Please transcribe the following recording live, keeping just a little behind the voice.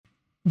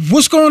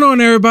What's going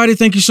on, everybody?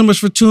 Thank you so much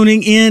for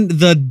tuning in.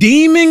 The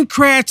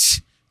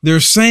Democrats, they're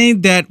saying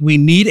that we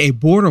need a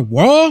border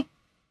wall.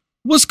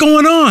 What's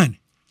going on?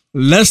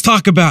 Let's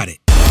talk about it.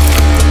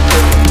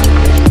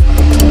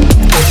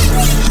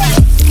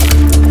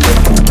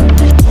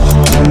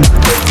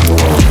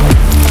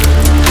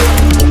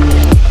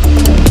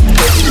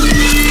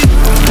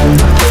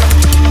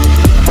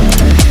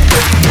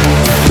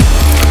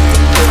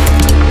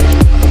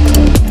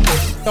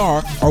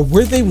 Or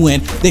where they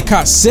went, they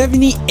caught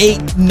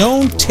 78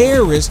 known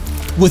terrorists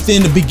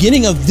within the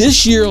beginning of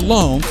this year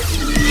alone.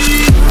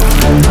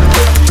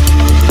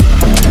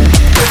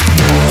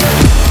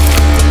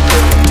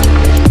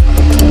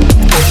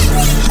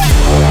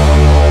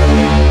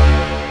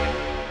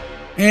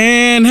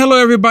 And hello,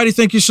 everybody.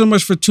 Thank you so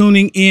much for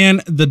tuning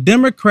in. The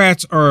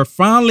Democrats are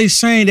finally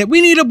saying that we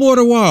need a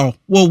border wall.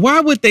 Well, why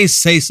would they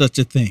say such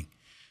a thing?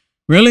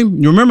 Really?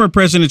 You remember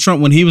President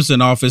Trump, when he was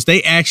in office,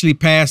 they actually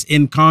passed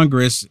in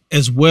Congress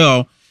as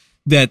well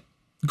that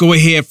go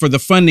ahead for the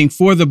funding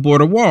for the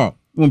border wall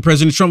when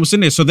President Trump was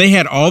in there. So they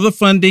had all the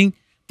funding.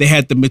 They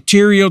had the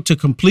material to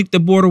complete the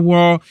border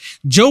wall.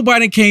 Joe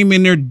Biden came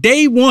in there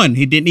day one.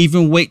 He didn't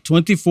even wait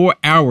 24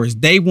 hours.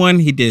 Day one,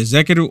 he did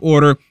executive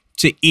order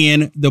to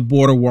end the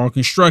border wall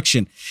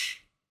construction.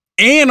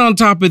 And on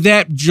top of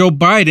that, Joe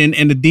Biden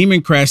and the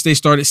Democrats, they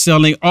started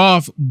selling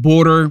off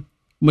border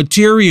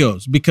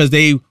materials because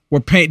they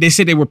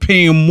said they were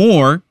paying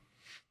more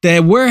to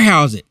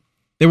warehouse it.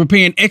 They were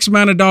paying X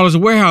amount of dollars to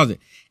warehouse it.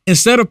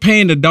 Instead of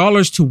paying the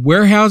dollars to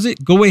warehouse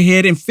it, go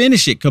ahead and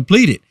finish it,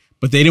 complete it.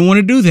 But they didn't want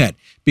to do that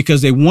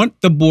because they want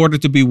the border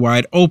to be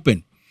wide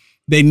open.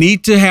 They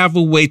need to have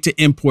a way to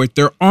import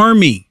their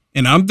army.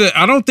 And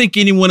I don't think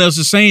anyone else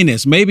is saying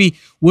this. Maybe,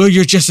 well,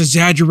 you're just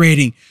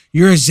exaggerating.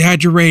 You're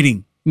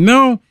exaggerating.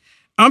 No,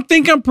 I'm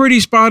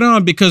pretty spot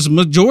on because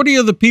majority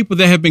of the people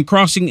that have been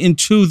crossing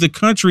into the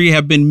country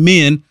have been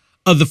men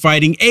of the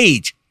fighting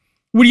age.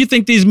 What do you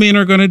think these men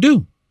are going to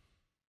do?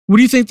 What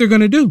do you think they're going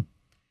to do?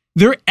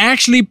 They're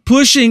actually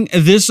pushing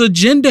this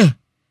agenda.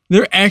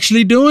 They're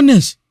actually doing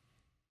this.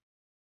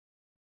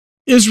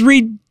 It's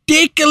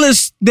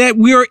ridiculous that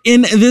we are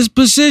in this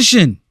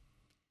position.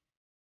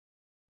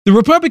 The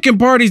Republican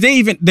parties,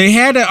 they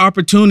had an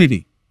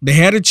opportunity. They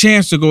had a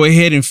chance to go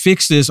ahead and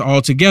fix this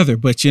altogether.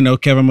 But,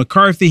 Kevin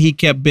McCarthy, he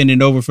kept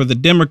bending over for the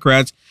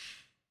Democrats.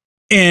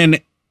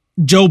 And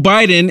Joe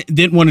Biden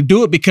didn't want to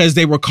do it because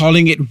they were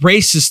calling it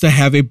racist to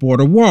have a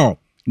border wall.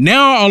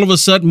 Now, all of a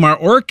sudden,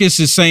 Mayorkas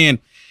is saying,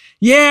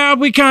 yeah,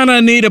 we kind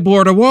of need a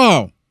border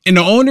wall. And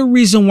the only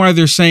reason why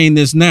they're saying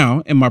this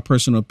now, in my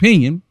personal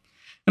opinion,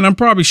 and I'm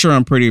probably sure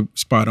I'm pretty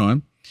spot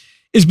on,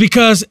 is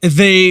because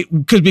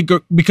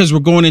because we're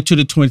going into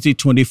the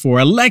 2024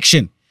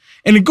 election.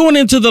 And going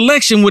into the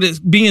election with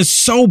it being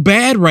so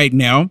bad right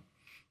now,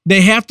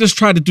 they have to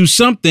try to do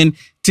something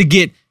to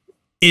get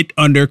it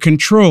under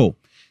control.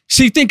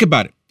 See, think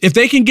about it. If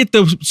they can get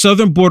the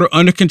southern border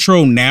under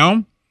control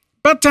now,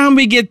 by the time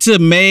we get to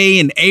May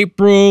and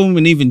April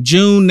and even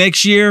June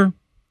next year,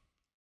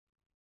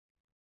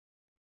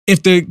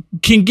 if they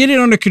can get it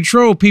under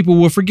control, people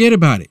will forget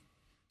about it,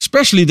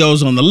 especially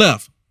those on the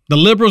left. The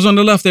liberals on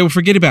the left, they will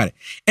forget about it.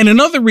 And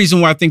another reason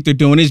why I think they're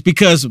doing it is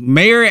because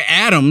Mayor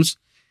Adams,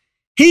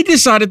 he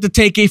decided to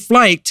take a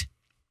flight,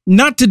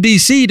 not to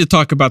D.C. to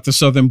talk about the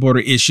southern border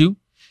issue.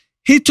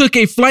 He took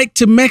a flight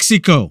to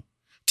Mexico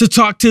to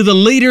talk to the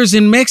leaders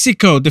in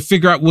Mexico to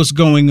figure out what's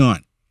going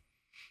on.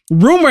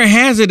 Rumor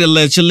has it,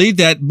 allegedly,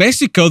 that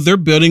Mexico, they're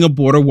building a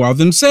border wall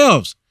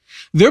themselves.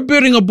 They're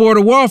building a border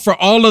wall for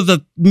all of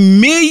the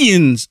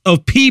millions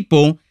of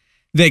people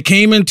that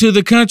came into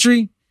the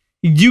country.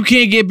 You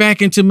can't get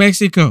back into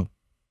Mexico.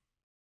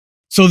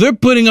 So they're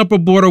putting up a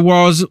border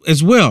wall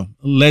as well,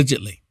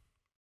 allegedly.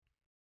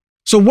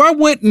 So why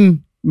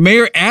wouldn't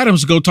Mayor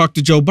Adams go talk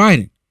to Joe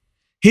Biden?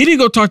 He didn't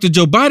go talk to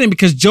Joe Biden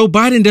because Joe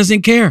Biden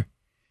doesn't care.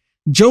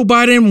 Joe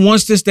Biden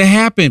wants this to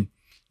happen.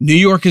 New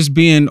York is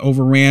being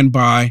overran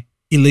by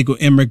illegal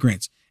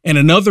immigrants. And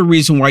another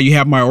reason why you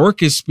have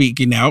Mayorkas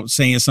speaking out,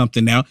 saying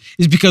something now,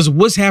 is because of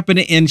what's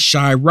happening in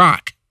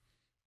Chirac.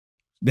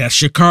 That's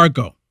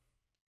Chicago.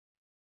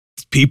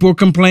 People are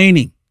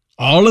complaining.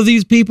 All of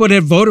these people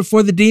that voted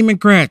for the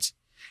Democrats.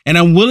 And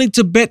I'm willing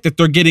to bet that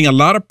they're getting a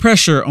lot of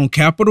pressure on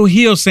Capitol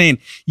Hill saying,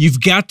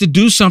 you've got to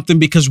do something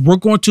because we're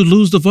going to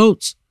lose the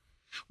votes.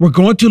 We're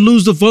going to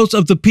lose the votes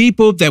of the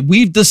people that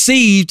we've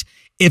deceived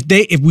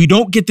if we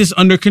don't get this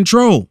under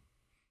control.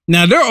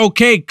 Now, they're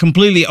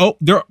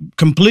they're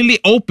completely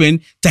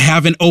open to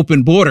having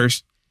open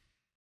borders.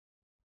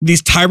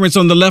 These tyrants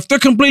on the left, they're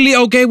completely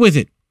okay with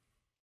it.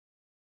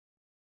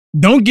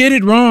 Don't get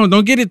it wrong.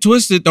 Don't get it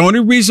twisted. The only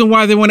reason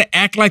why they want to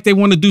act like they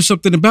want to do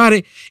something about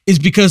it is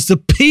because the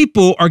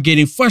people are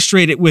getting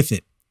frustrated with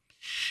it.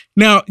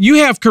 Now, you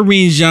have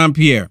Karine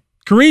Jean-Pierre.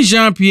 Karine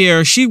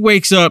Jean-Pierre, she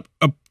wakes up,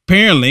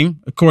 apparently,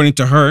 according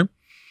to her,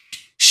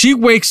 she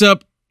wakes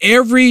up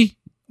every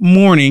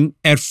morning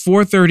at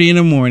 4:30 in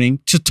the morning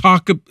to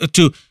talk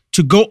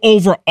to go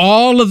over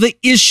all of the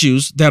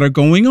issues that are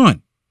going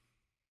on.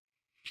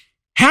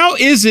 How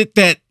is it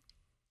that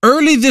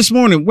Early this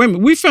morning, wait a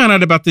minute, we found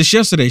out about this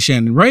yesterday,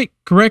 Shannon, right?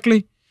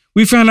 Correctly?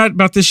 We found out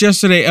about this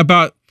yesterday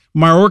about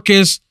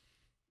Mayorkas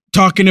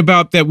talking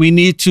about that we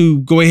need to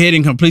go ahead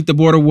and complete the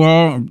border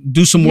wall,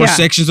 do some more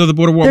sections of the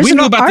border wall. We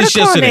knew about this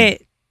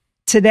yesterday.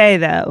 Today,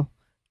 though,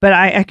 but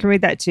I can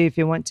read that too if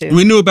you want to.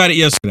 We knew about it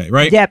yesterday,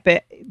 right? Yep,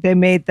 they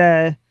made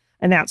the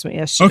announcement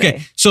yesterday.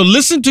 Okay, so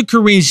listen to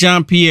Karine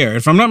Jean-Pierre.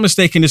 If I'm not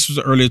mistaken, this was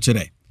earlier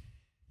today.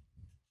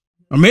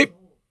 Or maybe,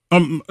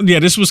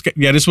 this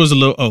was a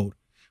little old.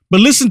 But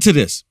listen to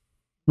this,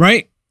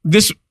 right?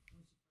 This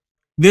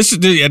is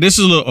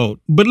a little old.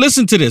 But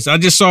listen to this. I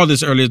just saw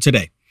this earlier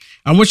today.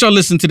 I want y'all to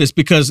listen to this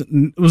because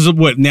it was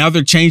now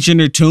they're changing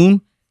their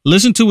tune.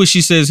 Listen to what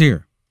she says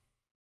here.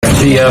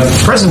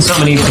 The president's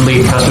nominee for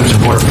lead Customs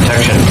and Border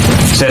Protection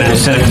said in a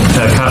Senate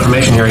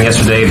confirmation hearing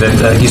yesterday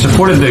that he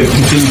supported the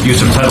continued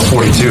use of Title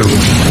 42.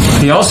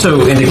 He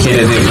also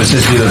indicated it was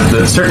his view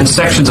that certain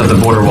sections of the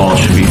border wall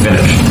should be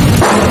finished.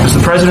 Does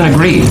the president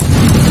agree?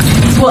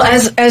 Well,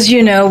 as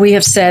you know, we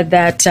have said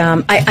that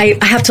I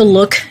have to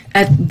look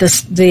at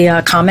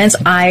the comments.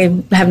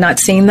 I have not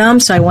seen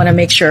them, so I want to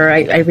make sure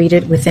I read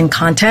it within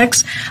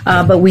context.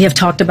 But we have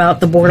talked about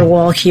the border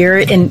wall here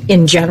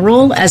in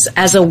general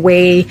as a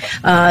way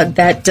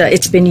that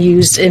it's been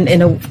used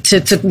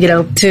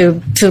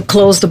to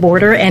close the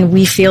border, and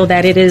we feel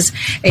that it is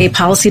a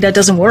policy that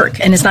doesn't work.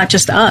 And it's not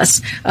just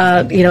us.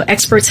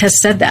 Experts have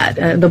said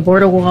that the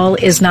border wall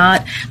is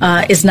not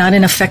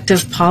an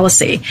effective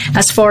policy.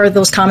 As far as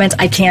those comments,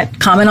 I can't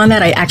comment on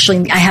that.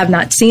 I have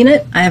not seen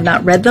it. I have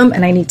not read them,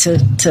 and I need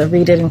to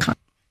read it in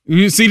context.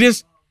 You see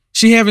this?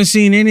 She haven't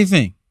seen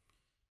anything.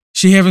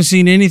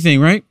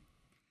 Right?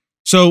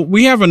 So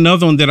we have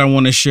another one that I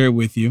want to share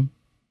with you.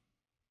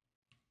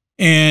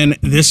 And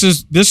this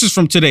is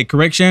from today,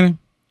 correct, Shannon?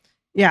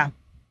 Yeah.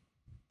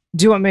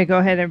 Do you want me to go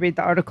ahead and read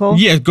the article?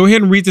 Yeah, go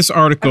ahead and read this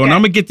article. Okay. And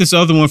I'm going to get this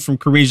other one from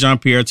Karine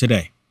Jean-Pierre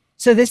today.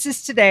 So this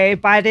is today.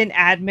 Biden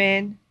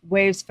admin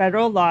waives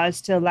federal laws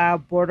to allow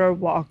border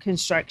wall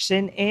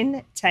construction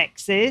in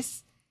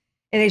Texas.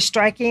 In a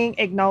striking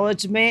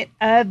acknowledgement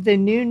of the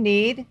new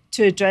need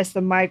to address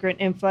the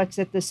migrant influx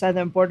at the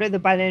southern border,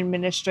 the Biden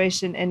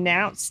administration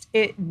announced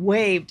it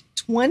waived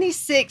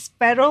 26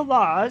 federal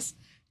laws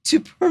to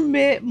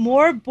permit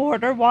more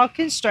border wall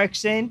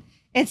construction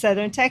in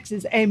southern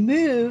Texas, a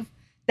move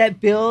that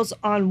builds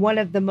on one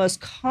of the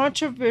most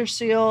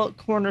controversial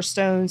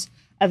cornerstones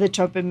of the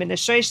Trump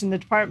administration. The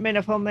Department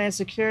of Homeland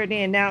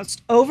Security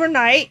announced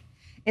overnight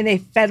in a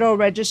federal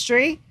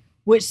registry,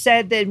 which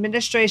said the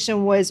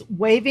administration was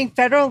waiving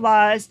federal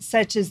laws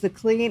such as the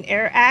Clean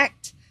Air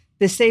Act,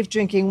 the Safe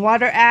Drinking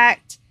Water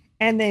Act,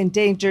 and the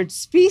Endangered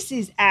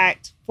Species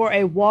Act for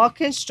a wall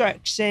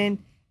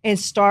construction in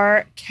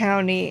Starr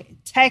County,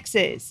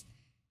 Texas.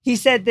 He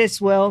said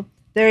this, Will,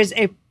 there is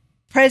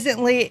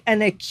presently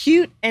an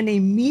acute and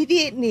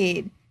immediate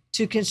need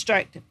to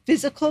construct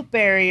physical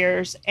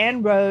barriers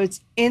and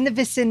roads in the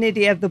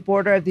vicinity of the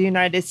border of the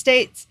United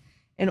States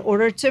in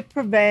order to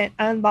prevent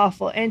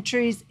unlawful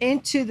entries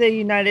into the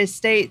United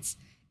States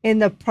in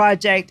the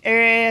project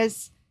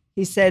areas.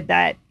 He said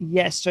that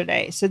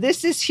yesterday. So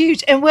this is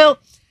huge. And Will,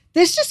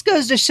 this just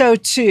goes to show,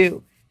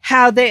 too,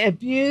 how they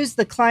abuse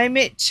the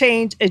climate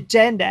change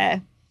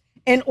agenda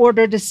in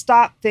order to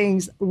stop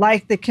things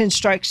like the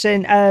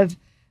construction of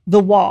the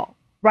wall,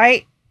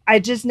 right? I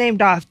just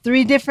named off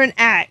 3 different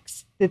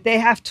acts that they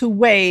have to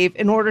waive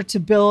in order to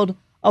build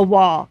a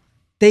wall.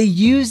 They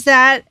use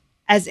that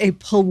as a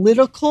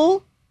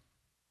political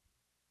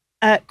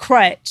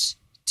crutch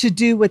to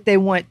do what they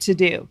want to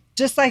do.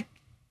 Just like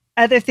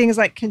other things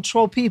like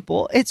control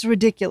people. It's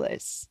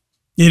ridiculous.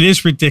 It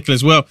is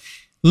ridiculous. Well,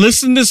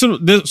 listen to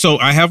this. So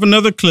I have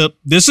another clip.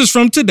 This is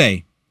from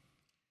today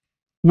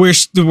where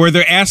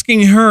they're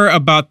asking her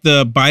about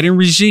the Biden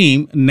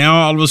regime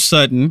now all of a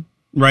sudden,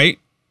 right,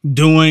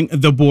 doing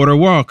the border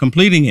wall,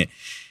 completing it.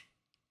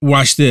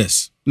 Watch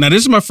this. Now,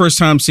 this is my first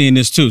time seeing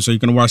this, too, so you're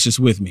going to watch this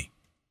with me.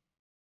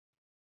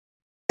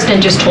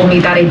 Just told me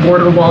that a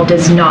border wall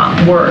does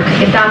not work.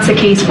 If that's the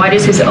case, why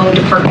does his own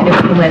Department of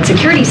Homeland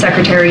Security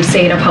Secretary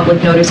say in a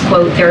public notice,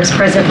 quote, there is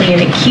presently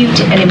an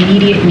acute and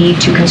immediate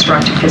need to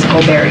construct physical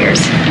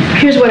barriers?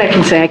 Here's what I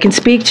can say. I can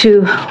speak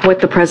to what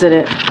the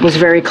president was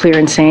very clear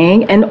in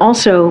saying, and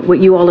also what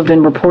you all have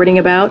been reporting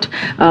about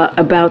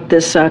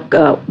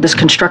this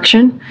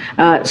construction.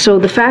 So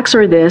the facts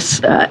are this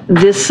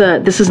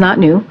is not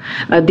new.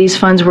 These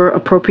funds were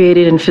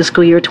appropriated in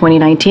fiscal year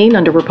 2019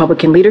 under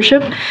Republican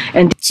leadership.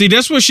 And see,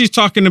 that's what she's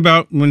talking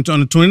about when on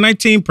the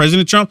 2019,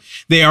 President Trump,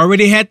 they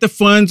already had the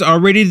funds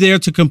already there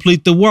to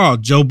complete the wall.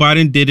 Joe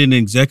Biden did an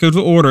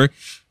executive order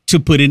to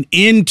put an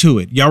end to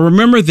it. Y'all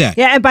remember that?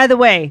 Yeah. And by the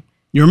way,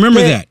 you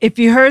remember that? If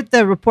you heard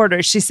the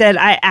reporter, she said,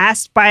 I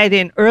asked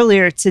Biden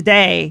earlier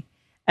today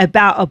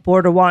about a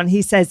border wall, and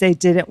he says they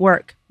didn't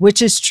work,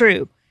 which is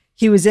true.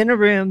 He was in a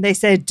room. They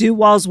said, do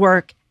walls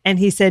work? And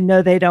he said,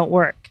 no, they don't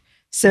work.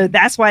 So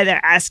that's why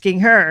they're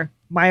asking her.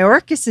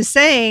 Mayorkas is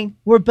saying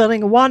we're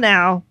building a wall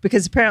now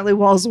because apparently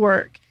walls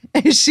work.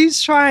 And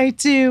she's trying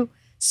to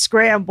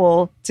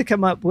scramble to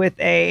come up with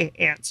a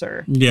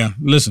answer. Yeah,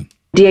 listen.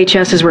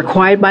 DHS is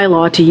required by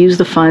law to use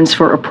the funds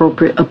for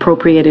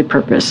appropriated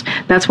purpose.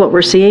 That's what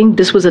we're seeing.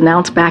 This was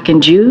announced back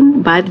in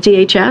June by the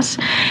DHS.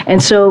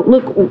 And so,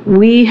 look,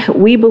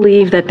 we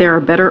believe that there are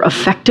better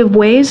effective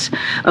ways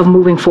of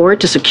moving forward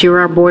to secure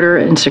our border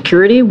and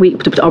security,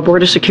 our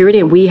border security,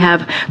 and we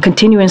have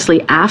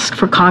continuously asked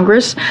for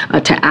Congress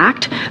to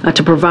act,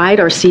 to provide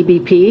our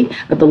CBP,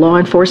 the law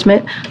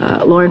enforcement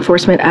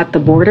at the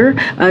border,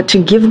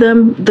 to give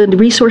them the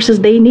resources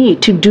they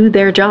need to do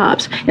their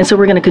jobs. And so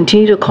we're going to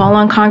continue to call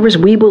on Congress.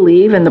 We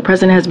believe, and the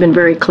president has been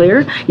very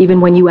clear,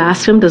 even when you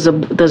asked him, does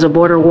a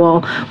border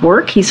wall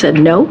work? He said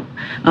no,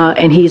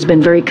 and he's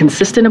been very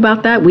consistent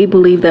about that. We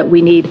believe that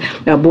we need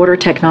border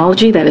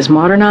technology that is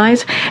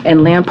modernized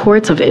and land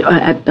ports of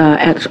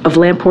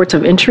land ports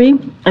of entry,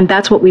 and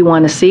that's what we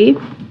want to see,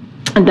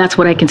 and that's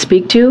what I can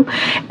speak to.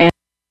 And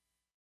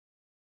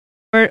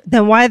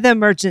then why the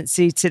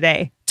emergency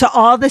today? To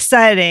all of a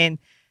sudden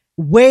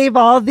waive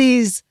all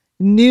these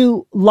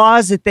new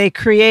laws that they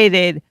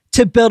created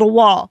to build a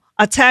wall.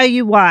 I'll tell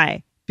you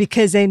why.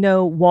 Because they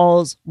know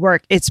walls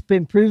work. It's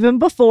been proven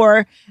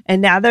before,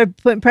 and now they're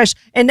putting pressure.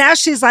 And now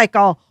she's like,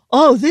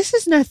 oh, this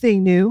is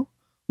nothing new.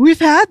 We've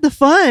had the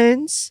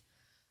funds.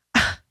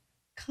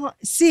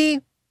 See,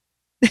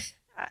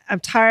 I'm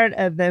tired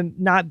of them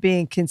not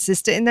being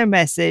consistent in their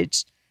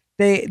message.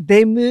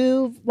 They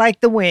move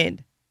like the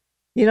wind.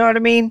 You know what I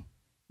mean?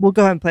 We'll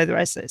go ahead and play the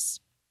rest of this.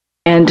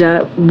 And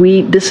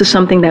this is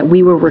something that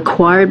we were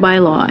required by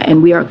law,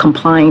 and we are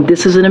complying.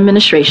 This is an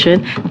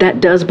administration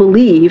that does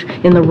believe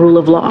in the rule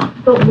of law.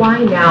 But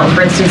why now?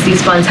 For instance,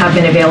 these funds have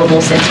been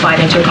available since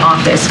Biden took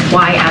office.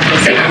 Why at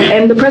this time?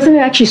 And the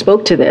president actually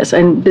spoke to this,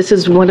 and this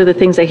is one of the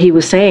things that he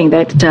was saying,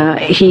 that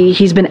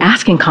he's been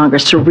asking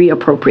Congress to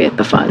reappropriate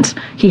the funds.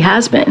 He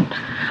has been.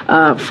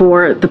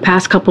 For the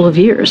past couple of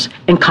years,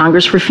 and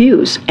Congress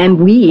refused. And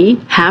we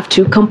have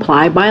to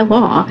comply by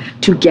law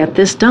to get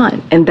this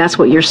done. And that's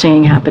what you're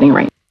seeing happening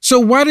right now.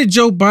 So why did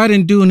Joe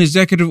Biden do an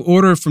executive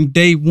order from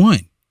day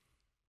one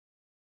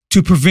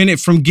to prevent it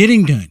from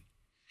getting done?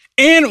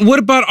 And what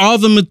about all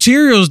the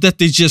materials that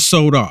they just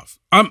sold off?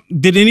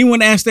 Did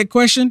anyone ask that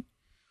question?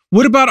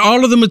 What about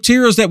all of the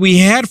materials that we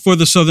had for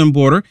the southern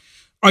border?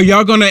 Are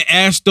y'all going to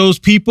ask those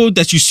people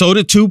that you sold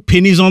it to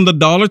pennies on the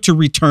dollar to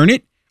return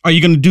it? Are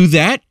you going to do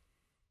that?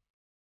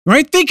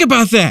 Right? Think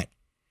about that.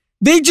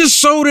 They just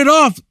sold it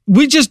off.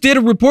 We just did a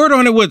report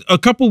on it a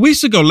couple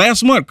weeks ago,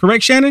 last month.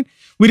 Correct, Shannon?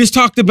 We just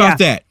talked about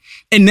that.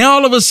 And now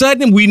all of a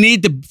sudden we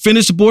need to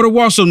finish the border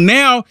wall. So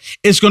now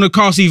it's going to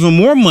cost even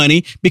more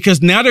money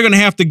because now they're going to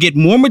have to get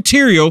more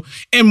material.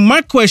 And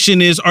my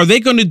question is, are they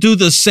going to do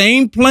the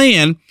same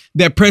plan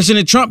that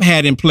President Trump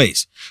had in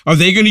place? Are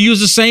they going to use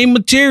the same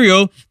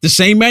material, the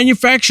same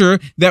manufacturer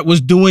that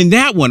was doing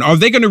that one? Are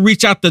they going to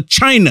reach out to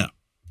China?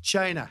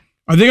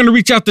 Are they going to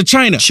reach out to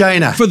China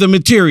for the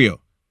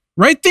material?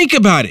 Right? Think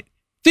about it.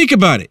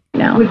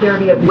 Now, would there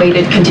be a way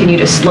to continue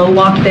to slow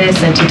walk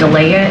this and to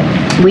delay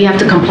it? We have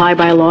to comply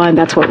by law, and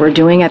that's what we're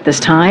doing at this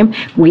time.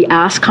 We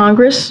ask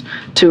Congress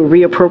to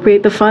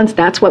reappropriate the funds.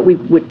 That's what we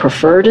would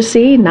prefer to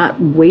see,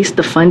 not waste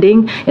the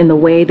funding in the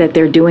way that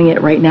they're doing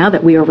it right now,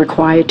 that we are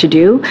required to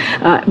do.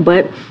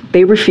 But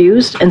they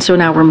refused, and so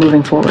now we're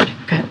moving forward.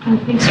 Go ahead.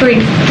 Thanks,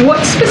 Greg.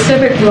 What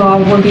specific law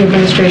will the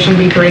administration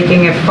be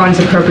breaking if funds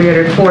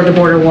appropriated for the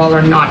border wall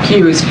are not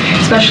used,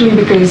 especially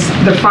because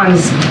the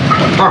funds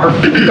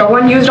go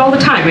unused all the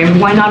time? I mean,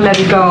 why not let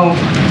it go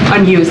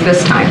unused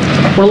this time?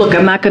 Well, look,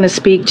 I'm not going to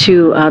speak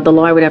to the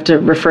law. I would have to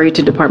refer you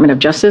to Department of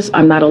Justice.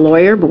 I'm not a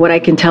lawyer, but what I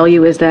can tell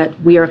you is that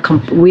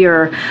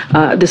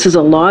this is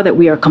a law that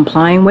we are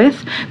complying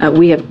with.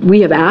 We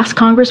have asked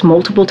Congress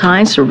multiple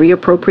times to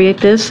reappropriate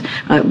this.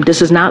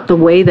 This is not the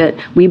way that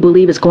we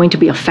believe is going to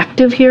be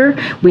effective here.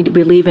 We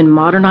believe in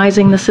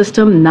modernizing the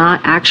system,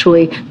 not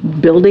actually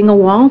building a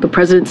wall. The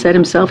president said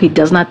himself he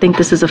does not think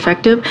this is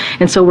effective,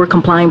 and so we're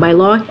complying by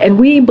law. And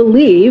we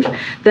believe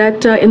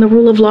that in the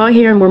rule of law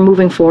here, and we're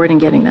moving forward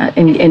and getting that,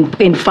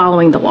 in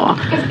following the law.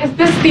 Is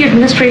this the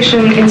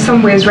administration in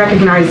some ways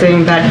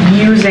recognizing that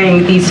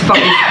using these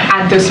funds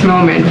at this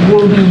moment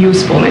will be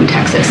useful in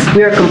Texas?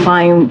 We are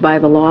complying by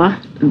the law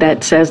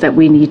that says that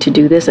we need to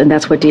do this, and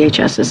that's what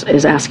DHS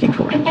is asking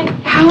for. And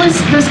how is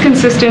this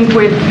consistent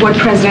with what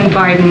President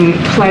Biden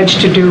pledged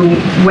to do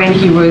when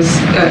he was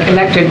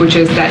elected, which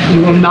is that he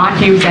will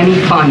not use any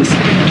funds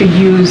to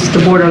use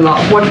the border law?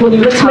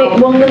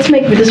 Let's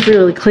make this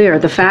really clear.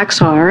 The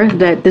facts are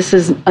that this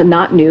is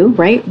not new,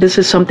 right? This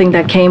is something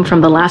that came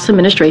from the last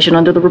administration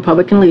under the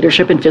Republican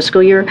leadership in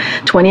fiscal year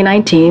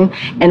 2019,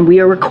 and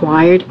we are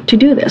required to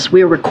do this.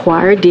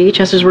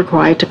 DHS is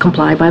required to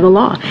comply by the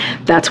law.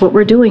 That's what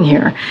we're doing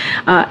here.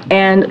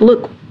 And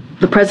look,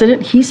 the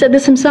president, he said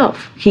this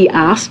himself. He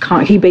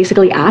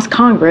basically asked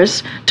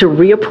Congress to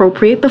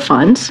reappropriate the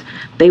funds.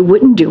 They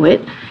wouldn't do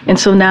it. And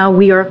so now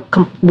we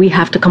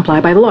have to comply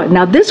by the law.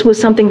 Now, this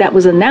was something that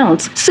was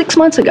announced 6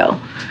 months ago.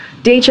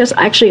 DHS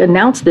actually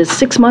announced this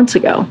 6 months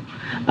ago.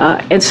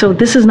 And so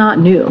this is not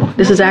new.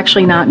 This is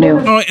actually not new.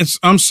 Oh,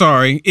 I'm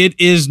sorry. It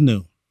is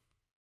new.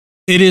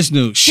 It is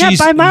new. She's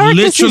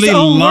literally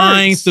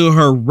lying through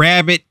her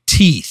rabbit teeth.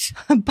 teeth.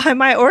 By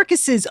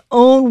Mayorkas's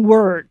own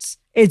words,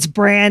 it's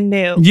brand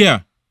new.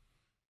 Yeah.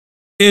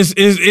 It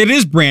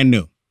is brand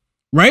new,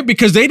 right?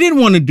 Because they didn't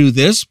want to do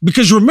this.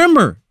 Because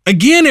remember,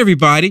 again,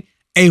 everybody,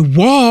 a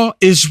wall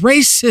is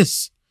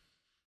racist.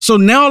 So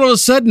now all of a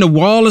sudden the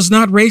wall is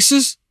not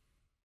racist?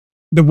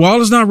 The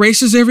wall is not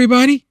racist,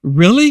 everybody?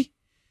 Really?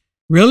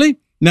 Really?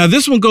 Now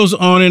this one goes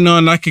on and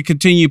on. I could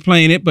continue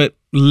playing it, but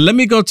let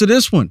me go to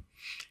this one.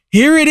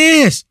 Here it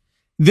is.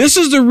 This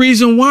is the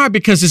reason why,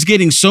 because it's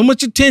getting so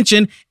much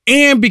attention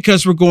and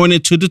because we're going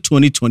into the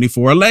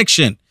 2024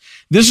 election.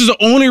 This is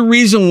the only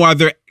reason why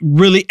they're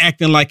really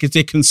acting like it's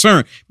a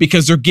concern,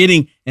 because they're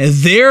getting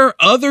their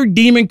other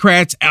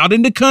Democrats out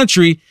in the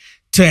country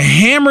to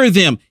hammer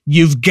them.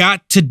 You've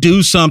got to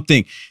do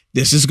something.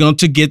 This is going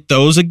to get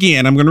those,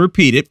 again, I'm going to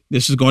repeat it.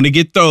 This is going to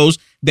get those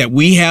that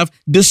we have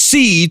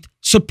deceived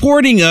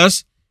supporting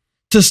us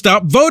to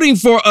stop voting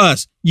for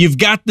us. You've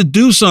got to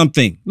do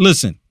something.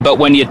 Listen. But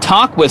when you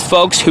talk with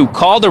folks who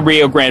call the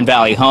Rio Grande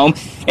Valley home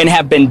and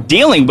have been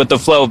dealing with the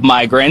flow of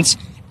migrants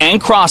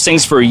and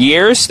crossings for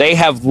years, they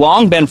have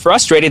long been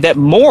frustrated that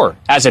more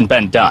hasn't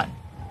been done.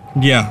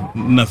 Yeah,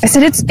 nothing. I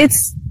said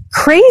it's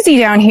crazy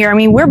down here. I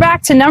mean, we're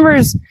back to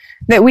numbers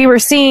that we were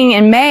seeing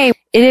in May.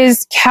 It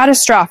is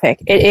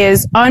catastrophic. It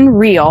is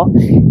unreal.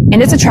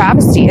 And it's a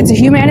travesty. It's a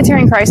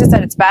humanitarian crisis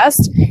at its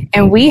best.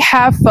 And we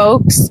have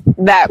folks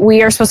that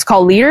we are supposed to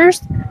call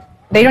leaders.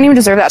 They don't even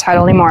deserve that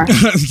title anymore.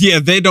 Yeah,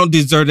 they don't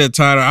deserve that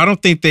title. I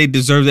don't think they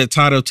deserve that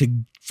title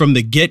from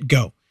the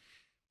get-go.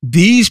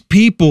 These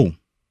people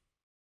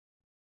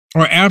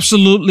are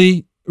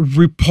absolutely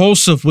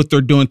repulsive what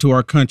they're doing to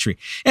our country.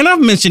 And I've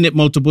mentioned it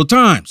multiple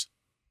times.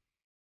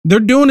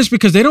 They're doing this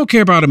because they don't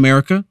care about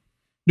America.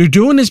 They're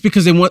doing this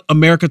because they want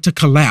America to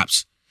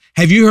collapse.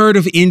 Have you heard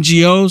of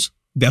NGOs?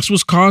 That's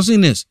what's causing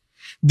this.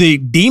 The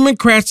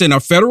Democrats in our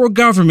federal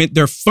government,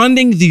 they're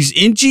funding these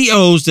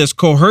NGOs that's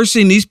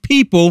coercing these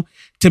people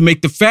to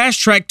make the fast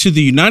track to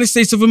the United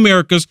States of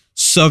America's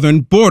southern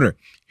border.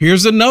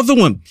 Here's another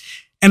one.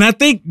 And I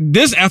think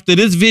this, after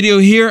this video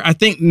here, I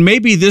think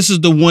maybe this is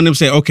the one that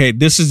say, okay,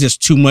 this is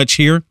just too much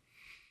here.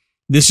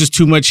 This is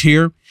too much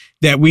here,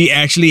 that we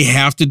actually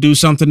have to do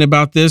something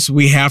about this.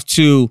 We're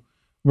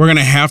going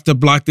to have to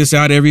block this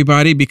out,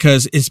 everybody,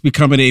 because it's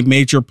becoming a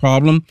major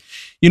problem.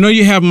 You know,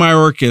 you have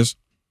Mayorkas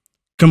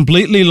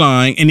completely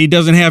lying, and he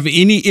doesn't have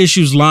any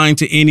issues lying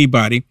to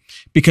anybody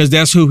because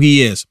that's who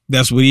he is.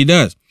 That's what he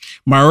does.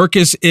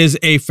 Mayorkas is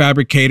a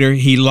fabricator.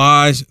 He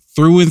lies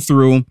through and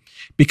through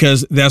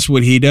because that's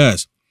what he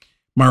does.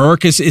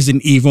 Mayorkas is an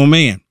evil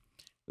man.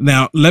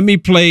 Now, let me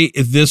play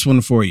this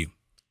one for you.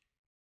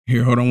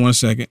 Here, hold on one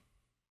second.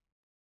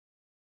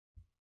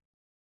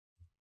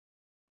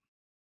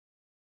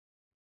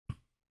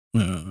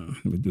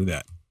 Let me do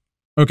that.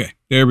 Okay,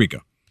 there we go.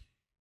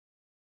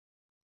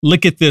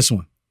 Look at this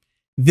one.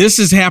 This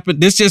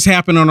just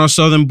happened on our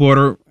southern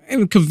border,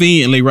 and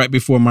conveniently right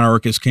before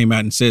Mayorkas came out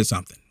and said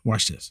something.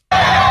 Watch this.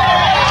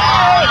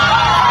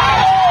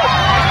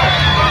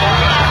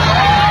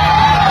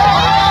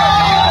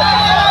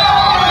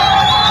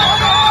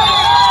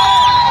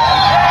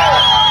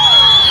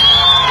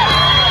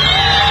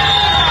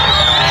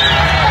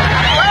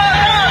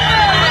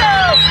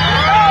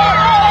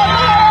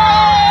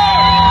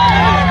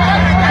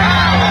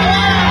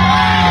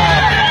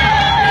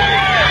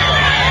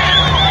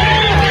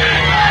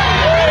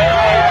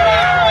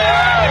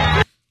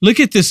 Look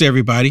at this,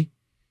 everybody.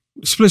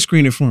 Split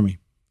screen it for me.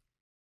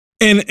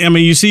 And I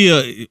mean, you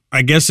see,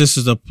 I guess this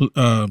is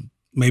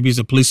maybe he's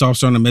a police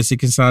officer on the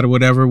Mexican side or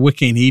whatever. What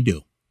can he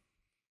do?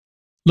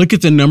 Look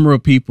at the number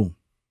of people.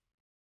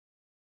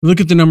 Look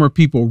at the number of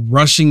people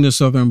rushing the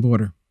southern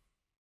border.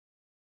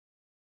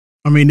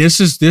 I mean, this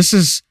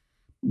is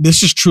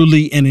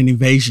truly an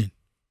invasion,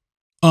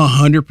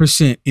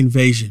 100%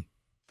 invasion.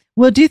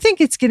 Well, do you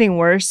think it's getting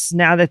worse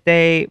now that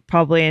they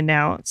probably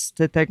announced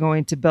that they're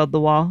going to build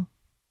the wall?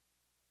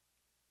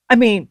 I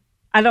mean,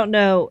 I don't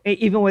know,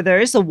 even where there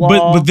is a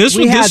wall, but this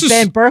we have is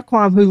Ben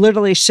Berquam who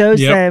literally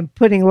shows them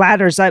putting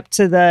ladders up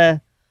to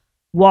the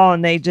wall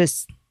and they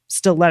just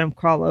still let them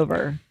crawl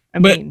over. I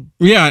mean,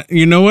 yeah,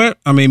 you know what?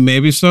 I mean,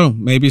 maybe so.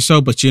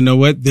 But you know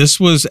what? This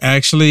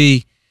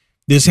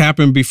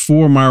happened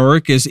before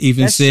Mayorkas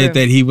even said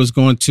that he was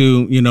going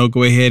to,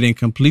 go ahead and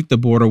complete the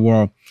border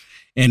wall.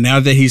 And now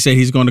that he said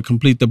he's going to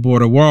complete the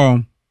border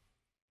wall,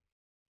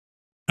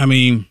 I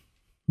mean,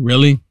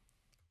 really?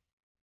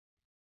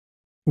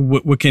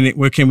 What can they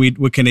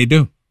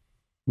do?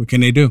 What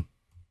can they do?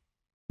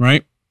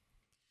 Right?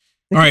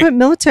 They can put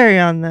military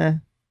on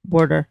the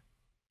border.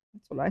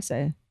 That's what I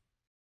say.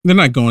 They're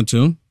not going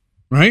to,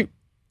 right?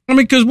 I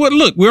mean, because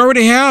we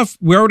already have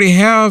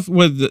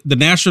with the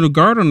National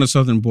Guard on the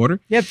southern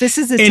border. Yep, this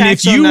is a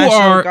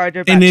National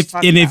Guard. If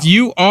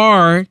you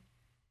are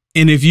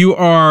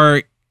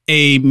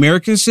a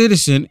American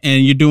citizen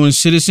and you're doing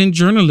citizen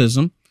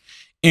journalism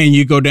and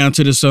you go down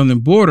to the southern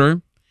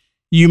border,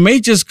 you may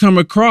just come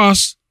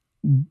across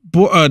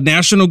a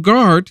National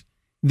Guard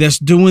that's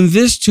doing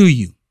this to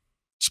you.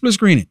 Split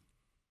screen it.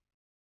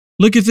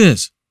 Look at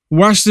this.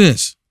 Watch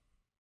this.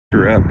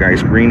 Up,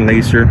 guys. Green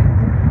laser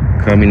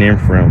coming in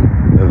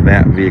from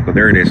that vehicle.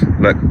 There it is.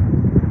 Look.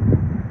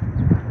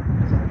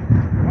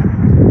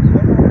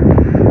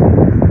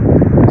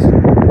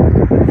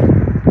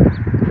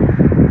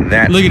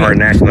 That's our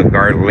National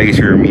Guard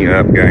laser me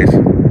up, guys.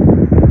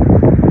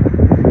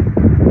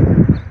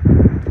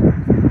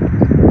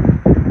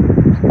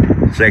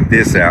 Check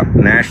this out.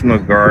 National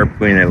Guard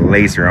putting a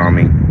laser on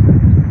me.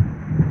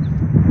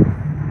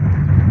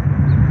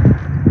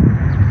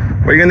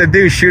 What are you gonna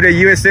do? Shoot a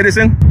U.S.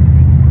 citizen?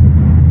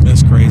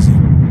 That's crazy.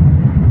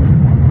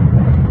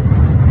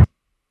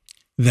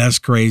 That's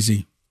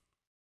crazy.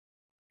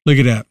 Look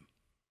at that.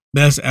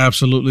 That's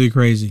absolutely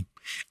crazy.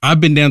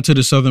 I've been down to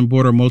the southern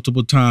border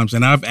multiple times,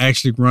 and I've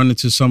actually run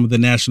into some of the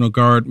National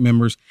Guard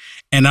members.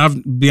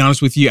 And be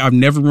honest with you, I've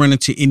never run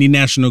into any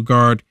National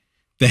Guard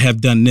that have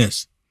done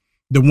this.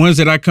 The ones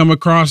that I come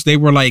across, they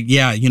were like,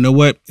 yeah, you know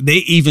what? They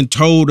even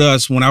told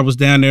us when I was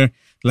down there,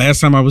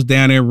 last time I was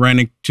down there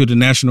running to the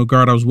National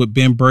Guard, I was with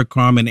Ben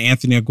Bergquam and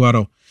Anthony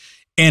Aguado.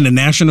 And the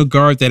National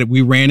Guard that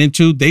we ran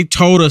into, they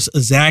told us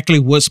exactly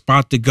what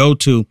spot to go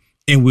to,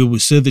 and we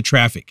would sit the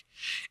traffic.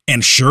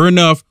 And sure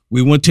enough,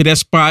 we went to that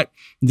spot.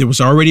 There was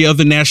already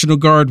other National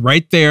Guard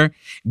right there.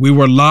 We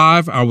were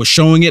live. I was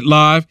showing it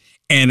live.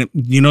 And,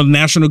 you know, the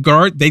National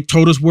Guard, they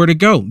told us where to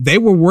go. They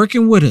were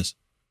working with us.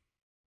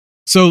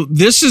 So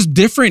this is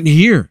different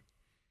here.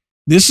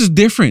 This is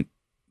different.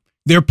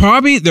 They're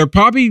probably,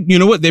 you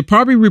know what? They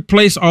probably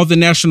replace all the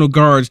National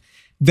Guards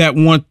that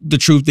want the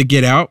truth to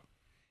get out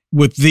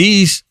with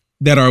these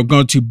that are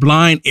going to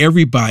blind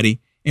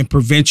everybody and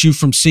prevent you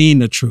from seeing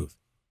the truth.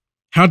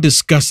 How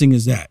disgusting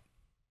is that?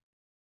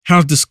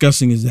 How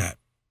disgusting is that?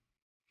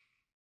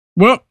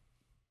 Well,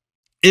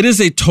 it is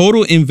a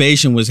total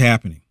invasion was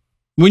happening.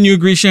 Wouldn't you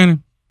agree,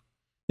 Shannon?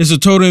 It's a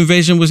total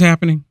invasion was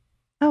happening.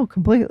 Oh,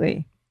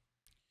 completely.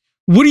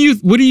 What do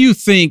you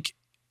think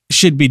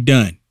should be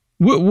done?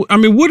 What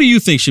do you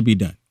think should be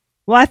done?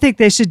 Well, I think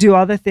they should do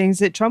all the things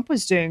that Trump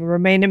was doing.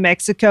 Remain in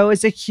Mexico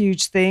is a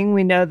huge thing.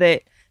 We know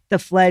that the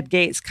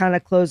floodgates kind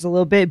of closed a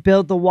little bit.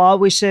 Build the wall.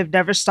 We should have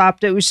never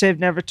stopped it. We should have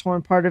never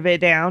torn part of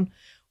it down.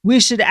 We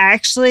should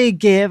actually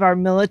give our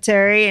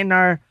military and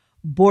our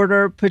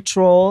border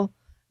patrol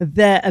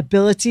the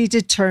ability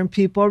to turn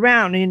people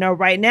around. You know,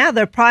 right now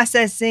they're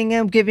processing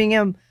them, giving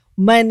them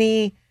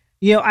money,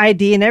 you know,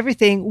 ID and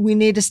everything. We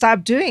need to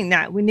stop doing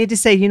that. We need to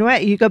say, you know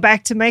what, you go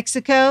back to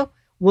Mexico.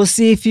 We'll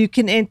see if you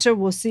can enter.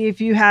 We'll see if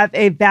you have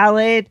a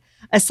valid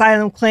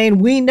asylum claim.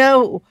 We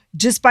know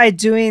just by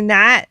doing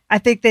that, I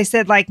think they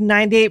said like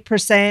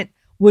 98%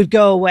 would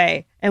go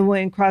away and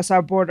wouldn't cross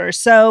our border.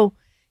 So,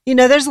 you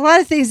know, there's a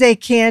lot of things they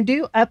can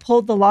do,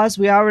 uphold the laws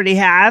we already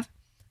have,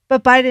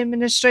 but Biden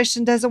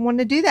administration doesn't want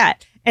to do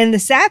that. And the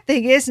sad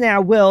thing is now,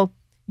 Will,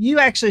 you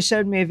actually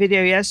showed me a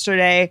video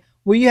yesterday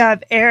where you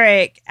have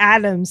Eric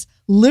Adams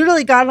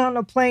literally got on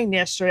a plane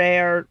yesterday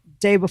or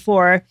day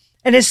before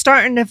and is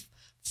starting to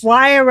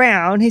fly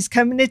around. He's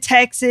coming to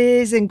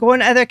Texas and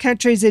going to other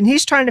countries, and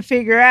he's trying to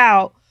figure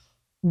out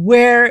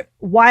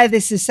why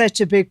this is such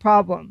a big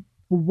problem.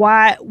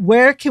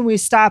 Where can we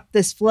stop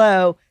this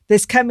flow?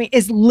 This coming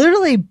is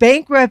literally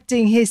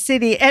bankrupting his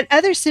city and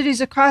other cities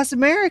across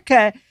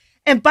America.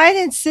 And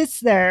Biden sits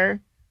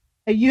there.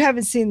 You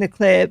haven't seen the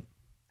clip,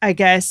 I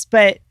guess,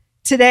 but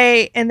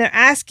today, and they're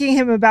asking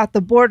him about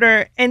the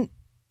border, and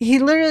he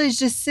literally is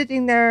just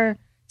sitting there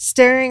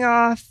staring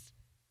off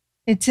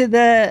into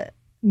the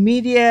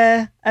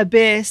media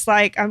abyss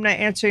like, I'm not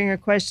answering your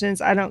questions.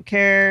 I don't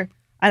care.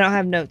 I don't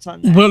have notes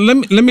on that. Well,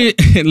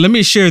 let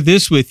me share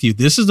this with you.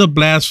 This is a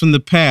blast from the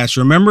past.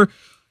 Remember,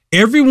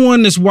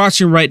 everyone that's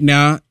watching right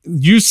now,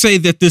 you say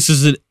that this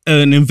is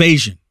an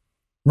invasion,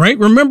 right?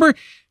 Remember,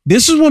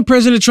 this is when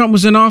President Trump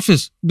was in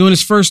office during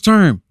his first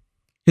term.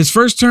 His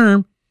first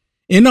term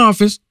in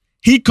office,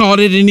 he called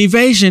it an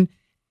invasion.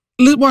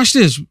 Watch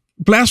this.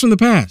 Blast from the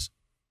past.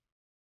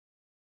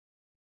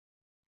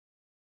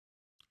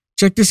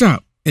 Check this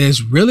out.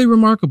 It's really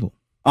remarkable.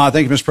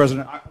 Thank you, Mr.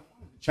 President. I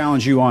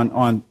challenge you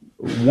on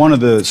one of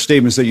the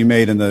statements that you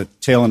made in the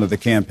tail end of the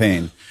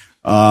campaign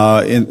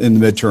in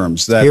the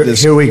midterms.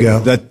 Here we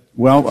go.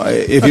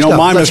 If you don't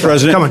mind, Mr.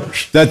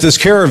 President, that this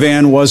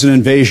caravan was an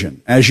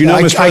invasion. As you know,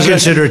 Mr. President, I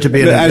consider it to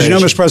be an invasion. As you know,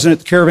 Mr. President,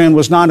 the caravan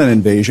was not an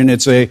invasion.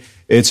 It's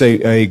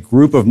a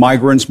group of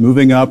migrants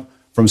moving up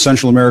from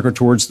Central America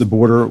towards the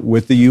border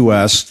with the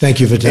U.S. Thank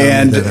you for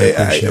telling me that.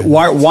 I appreciate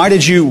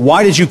it.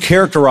 Why did you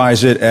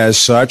characterize it as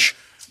such?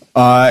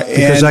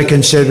 Because I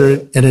consider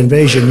it an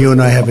invasion. You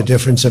and I have a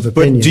difference of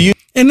opinion.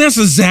 And that's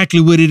exactly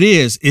what it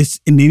is.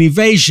 It's an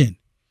invasion.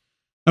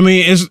 I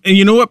mean,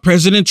 you know what?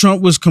 President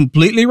Trump was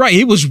completely right.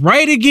 He was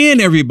right again,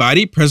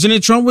 everybody.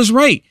 President Trump was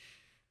right.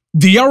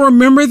 Do y'all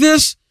remember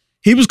this?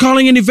 He was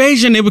calling an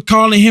invasion. They were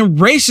calling him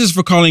racist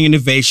for calling an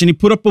invasion. He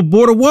put up a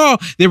border wall.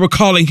 They were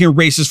calling him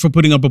racist for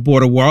putting up a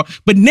border wall.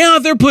 But now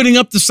they're putting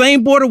up the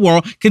same border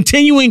wall,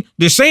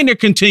 they're saying they're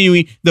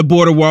continuing the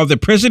border wall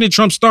that President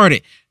Trump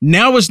started.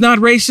 Now it's not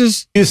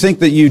racist. You think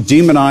that you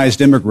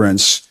demonized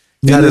immigrants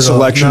in this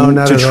election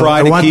to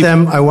try to keep...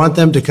 I want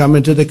them to come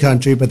into the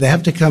country, but they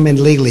have to come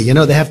in legally. You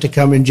know, they have to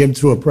come in, Jim,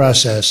 through a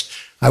process.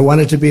 I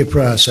want it to be a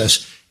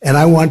process. And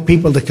I want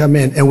people to come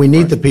in, and we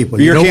need the people.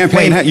 Your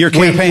campaign...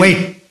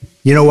 Wait.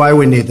 You know why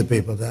we need the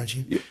people, don't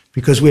you?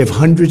 Because we have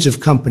hundreds of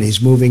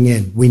companies moving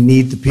in. We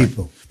need the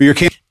people.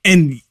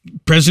 And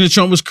President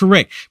Trump was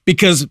correct,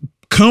 because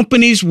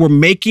companies were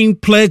making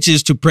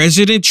pledges to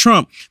President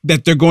Trump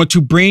that they're going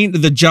to bring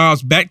the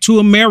jobs back to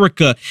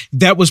America.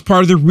 That was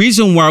part of the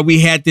reason why we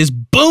had this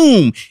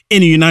boom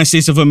in the United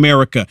States of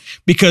America,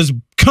 because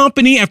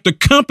company after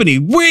company,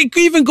 we're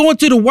even going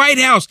to the White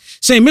House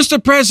saying,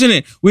 Mr.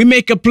 President, we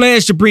make a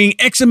pledge to bring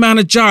X amount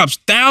of jobs,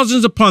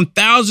 thousands upon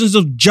thousands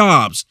of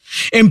jobs.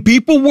 And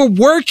people were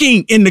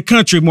working in the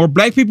country. More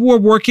black people were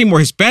working, more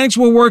Hispanics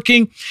were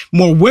working,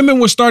 more women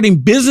were starting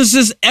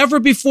businesses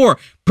ever before.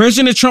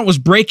 President Trump was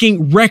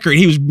breaking record.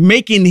 He was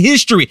making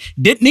history.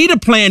 Didn't need a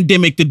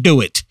pandemic to do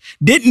it.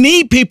 Didn't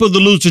need people to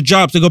lose their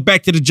jobs to go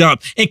back to the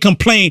job and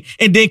complain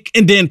and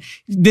then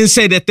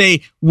say that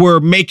they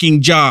were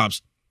making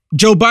jobs.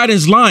 Joe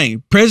Biden's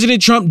lying.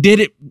 President Trump did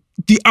it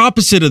the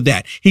opposite of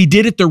that. He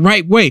did it the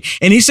right way.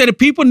 And he said if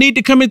people need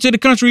to come into the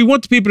country, we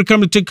want the people to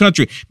come into the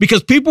country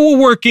because people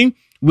were working.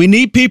 We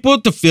need people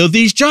to fill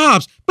these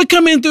jobs, but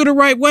come in through the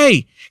right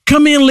way.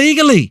 Come in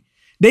legally.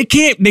 They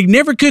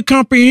never could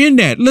comprehend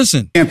that.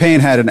 Listen. The campaign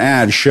had an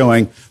ad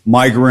showing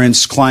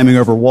migrants climbing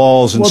over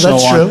walls and so on.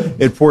 Well,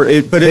 that's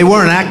true. But they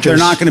weren't actors. They're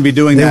not going to be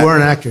doing that. They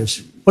weren't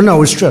actors. Well,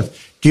 no, it's true.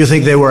 Do you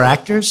think they were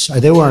actors?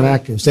 They weren't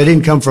actors. They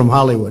didn't come from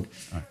Hollywood.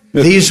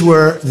 These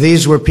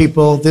were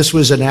people. This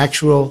was an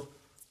actual,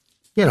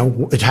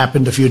 it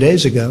happened a few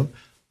days ago.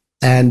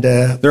 And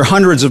they're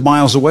hundreds of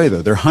miles away,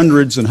 though. They're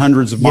hundreds and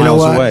hundreds of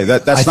miles away.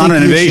 That's not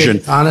an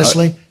invasion.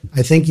 Honestly,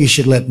 I think you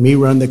should let me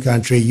run the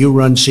country. You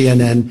run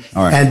CNN.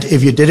 All right. And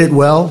if you did it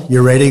well,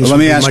 your ratings would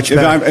be much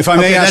better. If I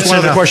may ask one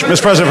other question,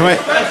 Mr.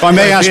 President, if I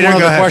may ask one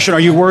other question,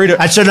 are you worried?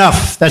 That's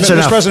enough. That's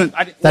enough. Mr. President,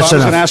 I was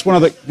going to ask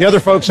one of the other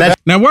folks.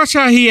 Now watch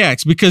how he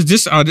acts,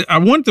 because I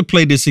wanted to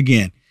play this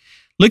again.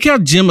 Look how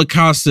Jim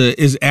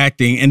Acosta is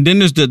acting. And then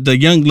there's the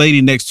young lady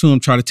next to him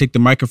try to take the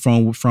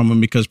microphone from him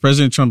because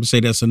President Trump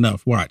said that's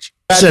enough. Watch.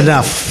 That's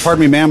enough.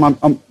 Pardon me, ma'am.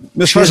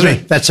 Mr.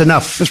 President. That's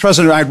enough. Mr.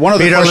 President, I had one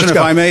other question, if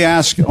I may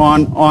ask,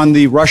 on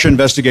the Russia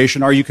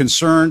investigation. Are you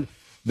concerned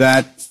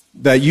that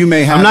you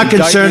may have... I'm not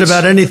concerned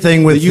about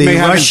anything with the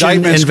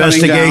Russian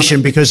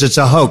investigation because it's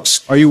a hoax.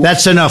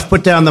 That's enough.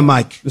 Put down the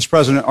mic. Mr.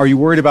 President, are you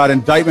worried about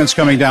indictments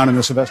coming down in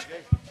this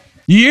investigation?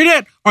 You hear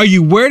that? Are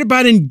you worried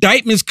about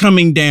indictments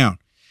coming down?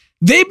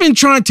 They've been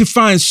trying to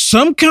find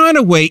some kind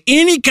of way,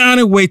 any kind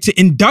of way to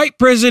indict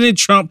President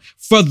Trump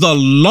for the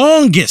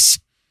longest.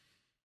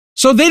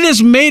 So they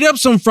just made up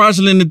some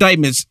fraudulent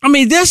indictments. I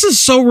mean, this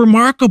is so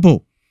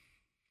remarkable.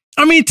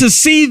 I mean, to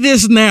see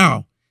this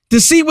now, to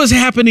see what's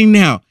happening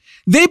now,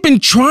 they've been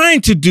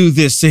trying to do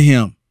this to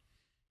him.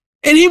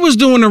 And he was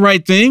doing the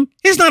right thing.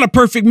 He's not a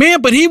perfect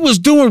man, but he was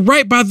doing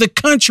right by the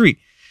country.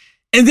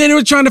 And then they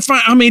were trying to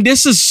find, I mean,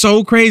 this is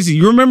so crazy.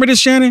 You remember this,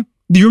 Shannon?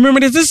 Do you remember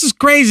this? This is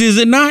crazy, is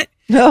it not?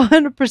 No,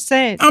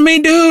 100%. I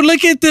mean, dude,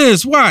 look at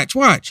this. Watch.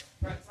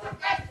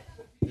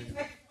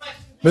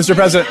 Mr.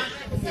 President.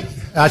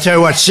 I'll tell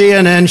you what,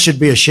 CNN should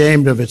be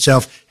ashamed of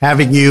itself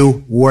having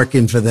you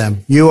working for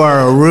them. You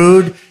are a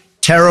rude,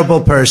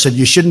 terrible person.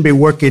 You shouldn't be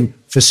working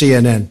for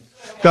CNN.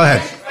 Go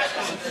ahead.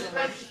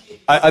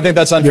 I think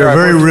that's unfair. You're a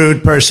very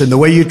rude person. The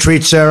way you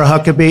treat Sarah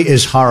Huckabee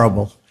is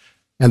horrible.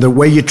 And the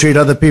way you treat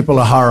other people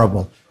are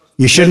horrible.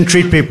 You shouldn't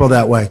treat people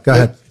that way. Go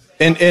ahead.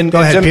 Go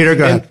ahead, Peter.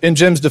 Go ahead. In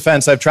Jim's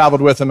defense, I've traveled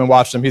with him and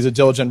watched him. He's a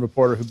diligent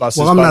reporter who busts.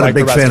 Well, I'm not a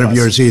big fan of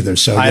yours either.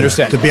 So I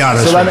understand. To be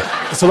honest,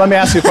 so let me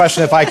ask you a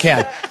question, if I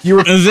can.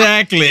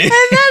 Exactly. And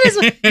that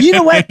is, you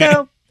know what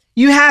though?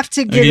 You have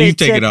to give it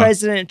to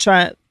President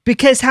Trump,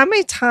 because how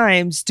many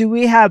times do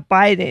we have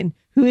Biden,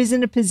 who is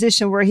in a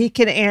position where he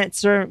can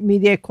answer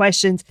media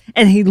questions,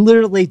 and he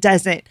literally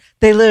doesn't?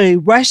 They literally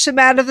rush him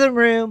out of the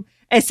room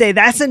and say,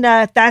 "That's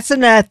enough. That's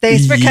enough.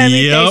 Thanks for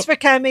coming. Thanks for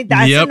coming.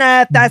 That's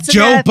enough. That's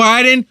enough." Joe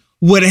Biden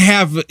would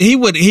have, he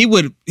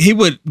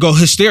would go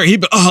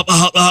hysterical.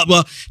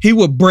 He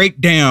would break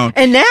down.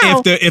 And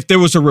now, if there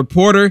was a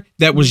reporter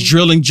that was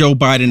drilling Joe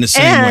Biden the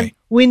same way.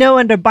 We know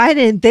under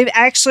Biden, they've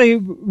actually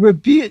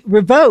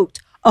revoked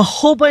a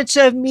whole bunch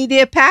of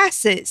media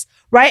passes,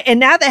 right? And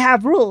now they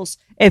have rules.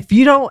 If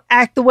you don't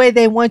act the way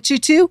they want you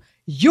to,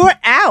 you're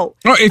out.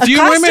 Or if you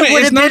wait a minute,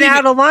 would have been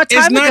out a long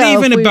time ago. It's not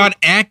even about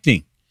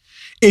acting.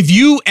 If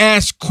you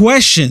ask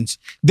questions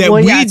that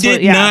we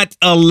did not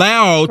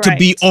allow to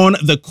be on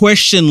the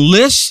question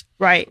list,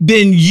 right,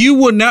 then you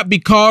will not be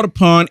called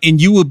upon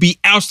and you will be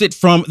ousted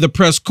from the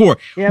press corps.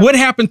 Yep. What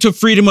happened to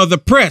freedom of the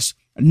press?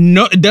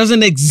 No, it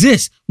doesn't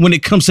exist when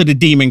it comes to the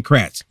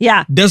Democrats.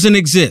 Yeah. Doesn't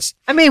exist.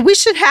 I mean, we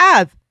should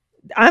have.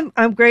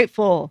 I'm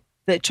grateful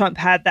that Trump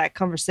had that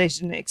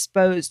conversation and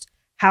exposed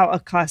how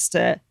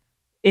Acosta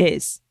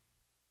is.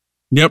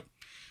 Yep.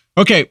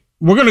 Okay.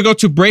 We're going to go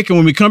to break. And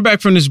when we come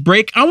back from this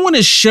break, I want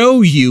to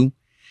show you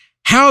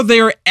how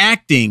they're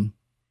acting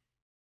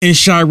in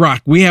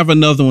Chirac. We have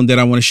another one that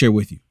I want to share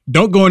with you.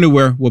 Don't go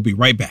anywhere. We'll be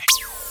right back.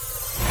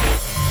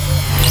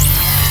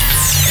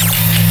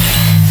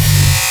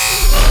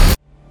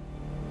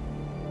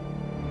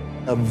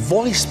 a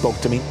voice spoke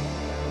to me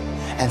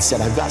and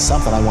said, I've got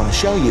something I want to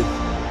show you.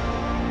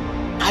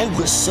 I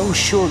was so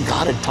sure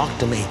God had talked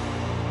to me.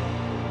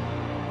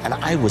 And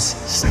I was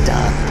stunned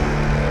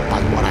by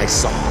what I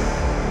saw.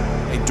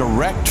 A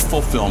direct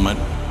fulfillment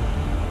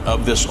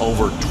of this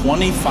over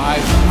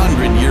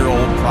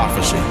 2,500-year-old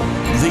prophecy.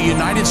 The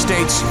United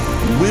States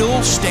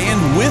will stand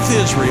with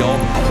Israel.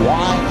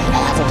 Why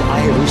haven't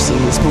I ever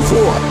seen this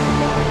before?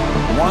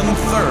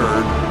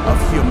 1/3 of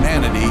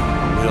humanity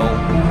will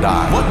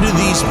die. What do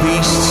these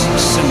beasts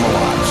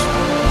symbolize?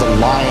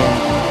 The lion,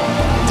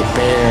 the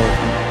bear,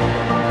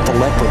 the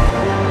leopard.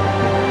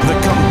 The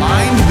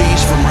combined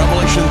beast from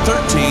Revelation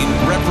 13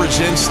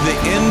 represents the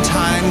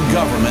end-time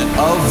government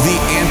of the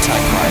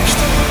Antichrist.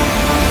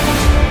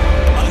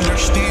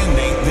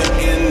 Understanding the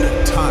end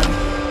time.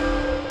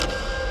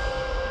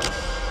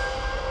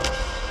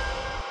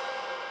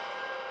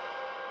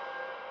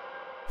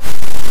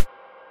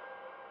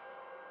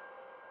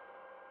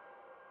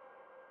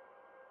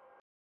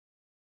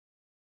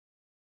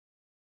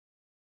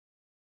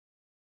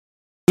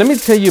 Let me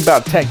tell you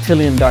about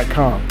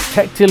Tactilian.com.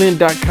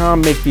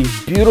 Tactilian.com make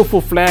these beautiful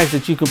flags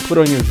that you can put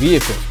on your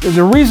vehicles. And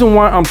the reason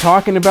why I'm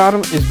talking about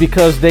them is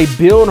because they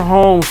build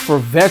homes for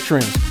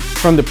veterans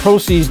from the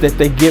proceeds that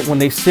they get when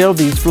they sell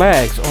these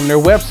flags on their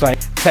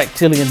website,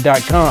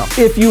 Tactilian.com.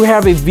 If you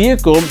have a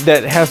vehicle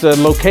that has a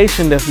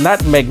location that's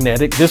not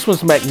magnetic, this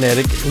one's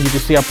magnetic, and you can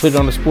see I put it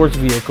on a sports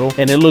vehicle,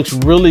 and it looks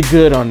really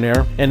good on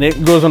there, and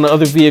it goes on the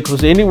other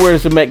vehicles. Anywhere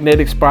there's a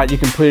magnetic spot, you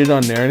can put it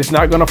on there, and it's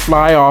not gonna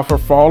fly off or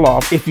fall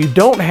off. If you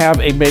don't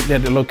have a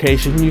magnetic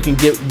location, you can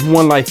get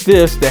one like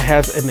this that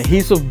has an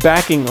adhesive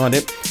backing on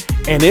it,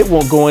 and it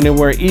won't go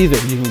anywhere either.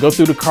 You can go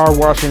through the car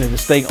wash and it'll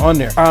stay on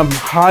there. I'm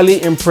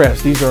highly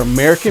impressed. These are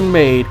American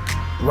made,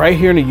 right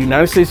here in the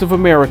United States of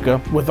America.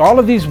 With all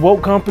of these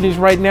woke companies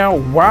right now,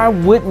 why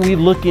wouldn't we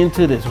look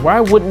into this? Why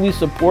wouldn't we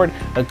support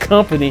a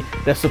company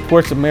that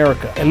supports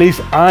America? At least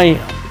I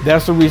am.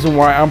 That's the reason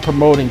why I'm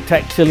promoting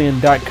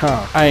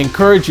Tactilian.com. I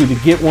encourage you to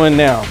get one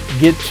now.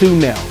 Get two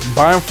now.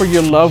 Buy them for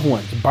your loved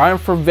ones. Buy them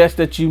for vets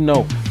that you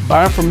know.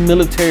 Buy them from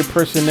military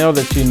personnel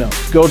that you know.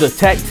 Go to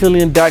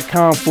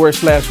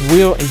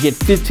Tactilian.com/Will and get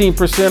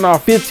 15%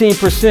 off.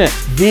 15%.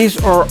 These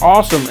are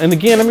awesome. And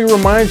again, let me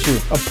remind you,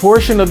 a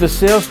portion of the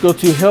sales go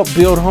to help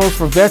build homes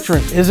for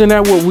veterans. Isn't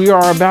that what we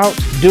are about?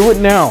 Do it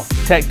now.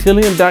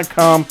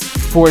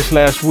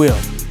 Tactilian.com/Will.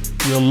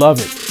 You'll love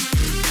it.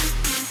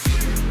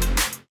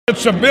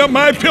 It's a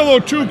My Pillow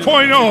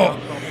 2.0.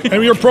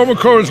 And your promo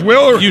code is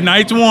Will or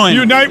Unite One.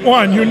 Unite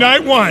One.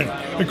 Unite One.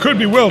 It could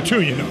be Will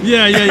too, you know.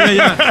 Yeah.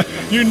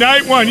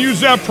 Unite One. Use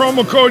that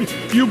promo code.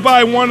 You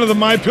buy one of the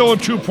My Pillow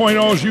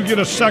 2.0s, you get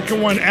a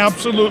second one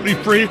absolutely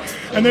free.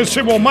 And they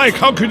say, well, Mike,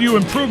 how could you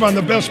improve on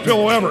the best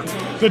pillow ever?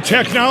 The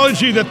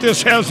technology that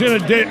this has in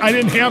it, I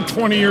didn't have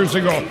 20 years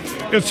ago.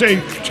 It's a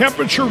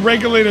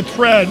temperature-regulated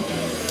thread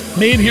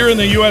made here in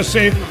the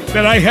USA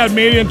that I had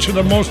made into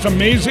the most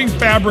amazing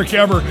fabric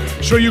ever.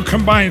 So you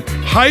combine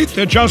height,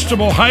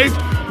 adjustable height,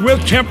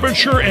 with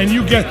temperature, and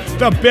you get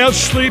the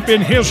best sleep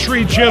in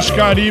history. Just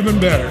got even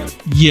better.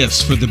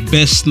 Yes, for the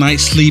best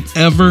night's sleep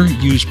ever,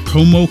 use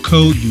promo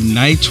code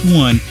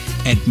UNITES1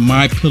 at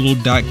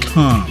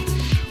MyPillow.com.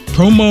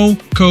 Promo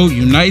code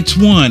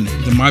UNITES1,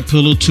 the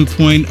MyPillow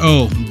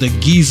 2.0, the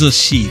Giza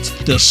sheets,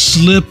 the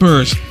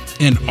slippers,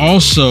 and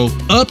also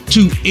up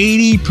to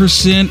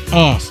 80%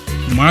 off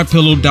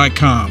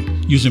MyPillow.com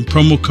using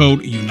promo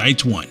code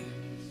UNITES1.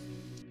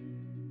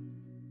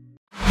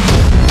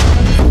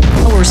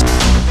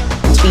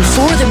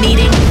 Before the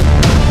meeting,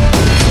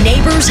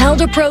 neighbors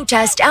held a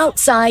protest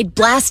outside,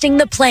 blasting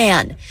the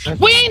plan.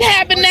 We ain't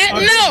having that,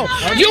 no.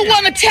 You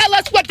want to tell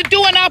us what to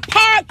do in our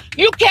park?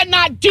 You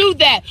cannot do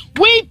that.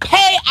 We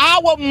pay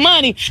our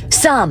money.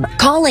 Some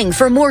calling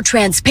for more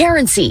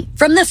transparency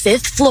from the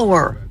 5th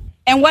floor.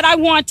 And what I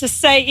want to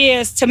say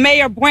is to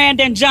Mayor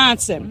Brandon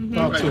Johnson,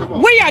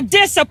 we are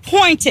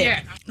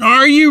disappointed.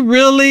 Are you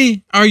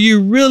really? Are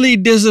you really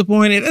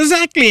disappointed?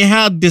 Exactly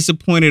how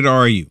disappointed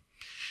are you?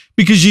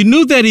 Because you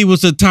knew that he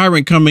was a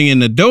tyrant coming in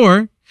the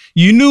door.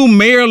 You knew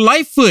Mayor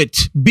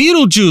Lightfoot,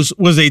 Beetlejuice,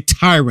 was a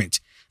tyrant.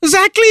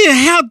 Exactly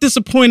how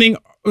disappointed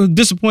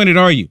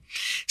are you?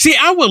 See,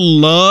 I would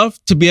love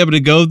to be able to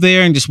go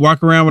there and just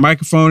walk around with a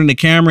microphone and a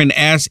camera and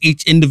ask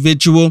each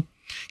individual,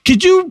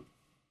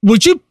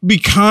 would you be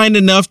kind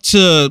enough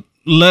to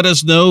let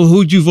us know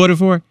who you voted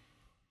for?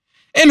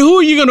 And who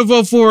are you going to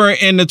vote for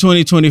in the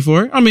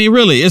 2024? I mean,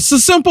 really, it's a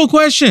simple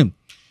question.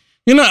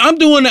 You know, I'm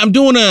doing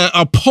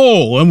a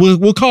poll, and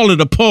we'll call it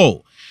a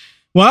poll.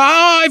 Well,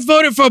 I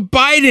voted for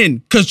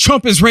Biden because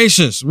Trump is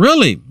racist.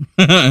 Really?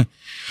 I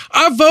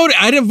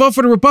didn't vote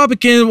for the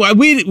Republican.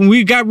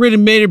 We got rid of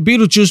Mayor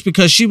Beetlejuice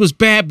because she was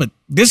bad, but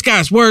this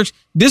guy's worse.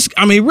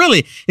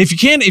 Really, if you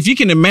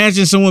can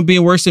imagine someone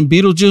being worse than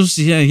Beetlejuice,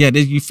 yeah,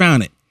 you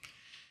found it.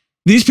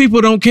 These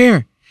people don't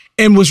care.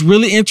 And what's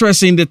really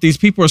interesting that these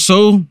people are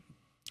so,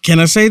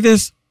 can I say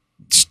this,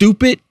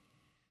 stupid,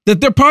 that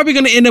they're probably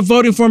going to end up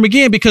voting for him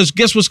again, because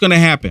guess what's going to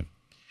happen?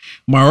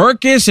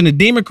 Mayorkas and the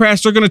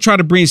Democrats are going to try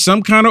to bring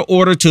some kind of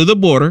order to the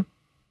border.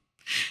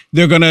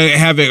 They're going to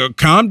have it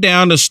calm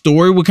down. The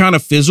story will kind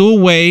of fizzle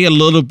away a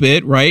little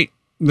bit, right?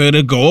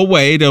 It'll go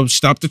away. They'll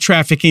stop the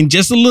trafficking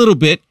just a little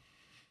bit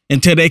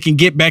until they can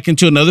get back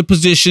into another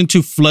position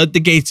to flood the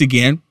gates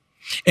again.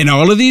 And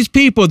all of these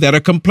people that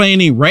are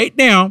complaining right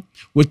now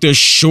with their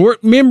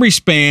short memory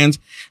spans,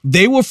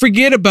 they will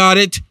forget about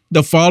it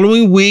the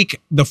following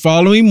week, the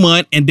following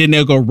month, and then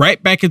they'll go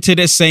right back into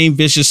that same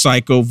vicious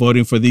cycle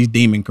voting for these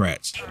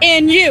Democrats.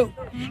 In you.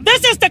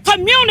 This is the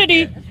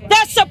community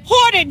that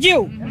supported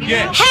you.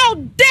 Yeah. How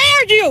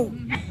dare you?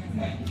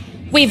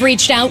 We've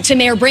reached out to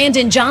Mayor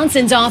Brandon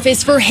Johnson's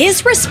office for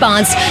his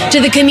response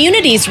to the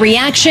community's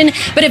reaction,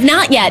 but have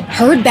not yet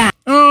heard back.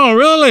 Oh,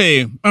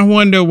 really? I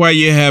wonder why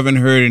you haven't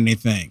heard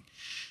anything.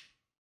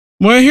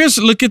 Well,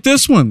 look at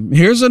this one.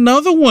 Here's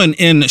another one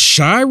in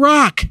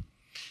Chirac.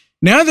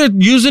 Now they're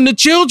using the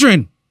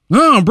children.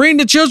 Oh, bring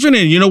the children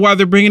in. You know why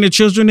they're bringing the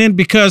children in?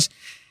 Because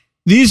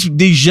these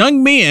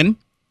young men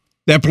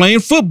that are playing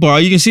football,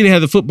 you can see they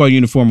have the football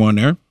uniform on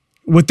there.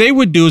 What they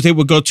would do is they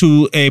would go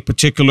to a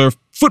particular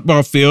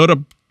football field,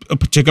 a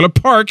particular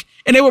park,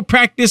 and they would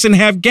practice and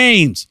have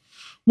games.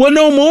 Well,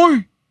 no more.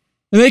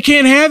 And they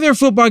can't have their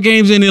football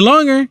games any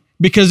longer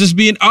because it's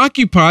being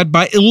occupied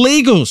by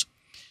illegals.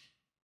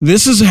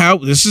 This is how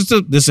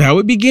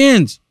it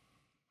begins.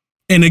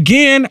 And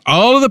again,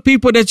 all of the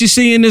people that you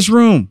see in this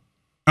room,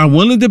 I'm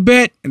willing to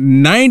bet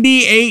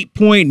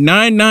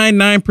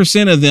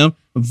 98.999% of them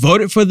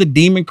voted for the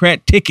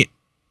Democrat ticket.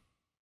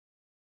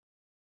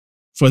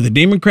 For the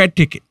Democrat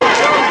ticket.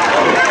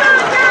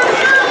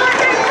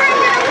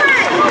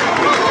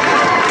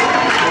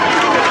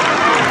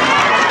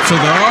 So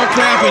they're all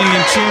clapping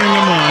and cheering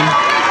them on,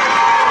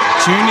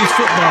 cheering these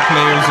football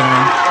players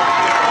on,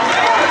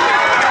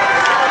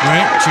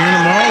 right? Cheering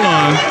them all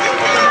on.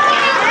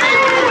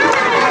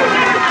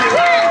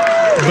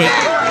 But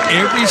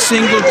every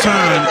single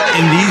time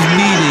in these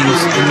meetings,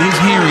 in these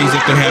hearings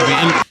that they're having,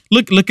 and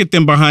look at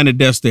them behind the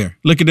desk there.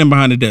 Look at them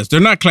behind the desk. They're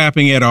not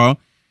clapping at all,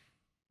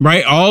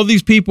 right? All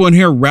these people in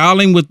here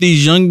rallying with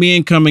these young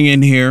men coming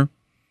in here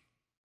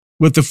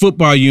with the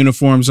football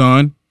uniforms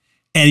on.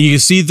 And you can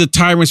see the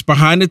tyrants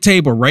behind the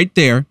table right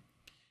there.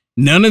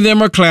 None of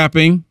them are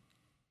clapping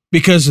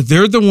because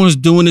they're the ones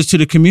doing this to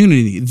the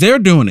community. They're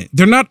doing it.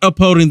 They're not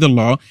upholding the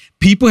law.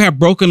 People have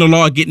broken the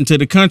law getting to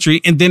the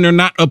country, and then they're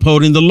not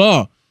upholding the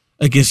law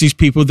against these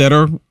people that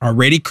are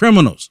already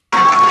criminals.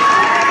 Look at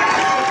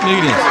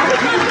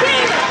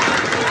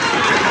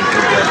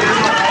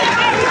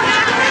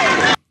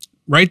this.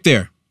 Right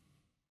there.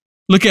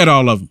 Look at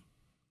all of them.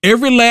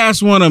 Every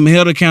last one of them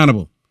held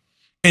accountable.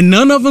 And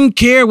none of them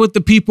care what the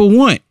people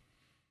want.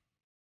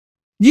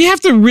 You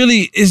have to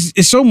really,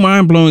 it's so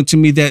mind-blowing to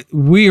me that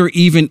we are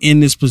even in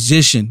this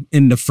position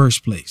in the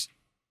first place.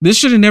 This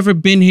should have never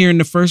been here in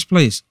the first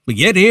place. But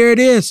yet here it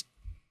is.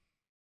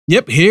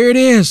 Yep, here it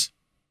is.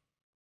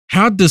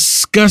 How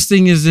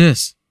disgusting is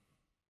this?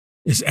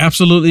 It's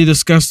absolutely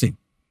disgusting.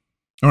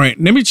 All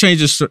right, let me change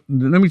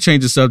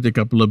the subject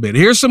up a little bit.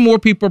 Here's some more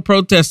people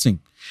protesting.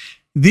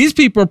 These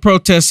people are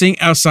protesting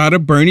outside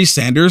of Bernie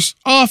Sanders'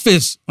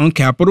 office on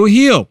Capitol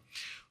Hill.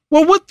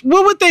 Well, what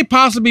would they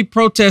possibly be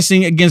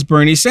protesting against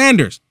Bernie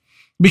Sanders?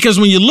 Because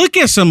when you look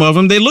at some of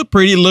them, they look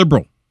pretty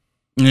liberal.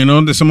 You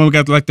know, some of them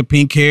got like the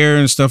pink hair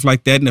and stuff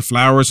like that and the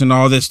flowers and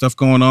all that stuff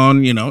going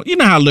on. You know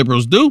how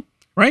liberals do,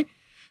 right?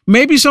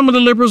 Maybe some of the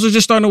liberals are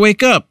just starting to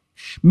wake up.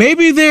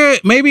 Maybe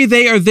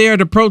they are there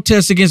to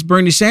protest against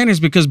Bernie Sanders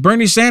because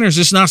Bernie Sanders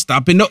is not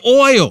stopping the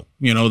oil,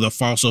 the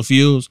fossil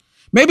fuels.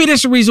 Maybe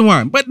that's the reason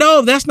why. But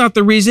no, that's not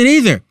the reason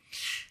either.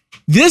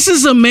 This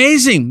is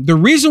amazing. The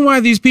reason why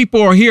these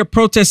people are here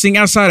protesting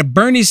outside of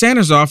Bernie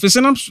Sanders' office,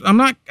 and I'm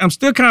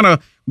still kind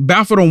of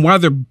baffled on why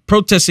they're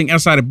protesting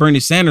outside of Bernie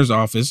Sanders'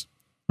 office,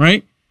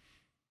 right?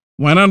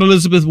 Why not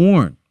Elizabeth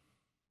Warren,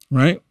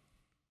 right?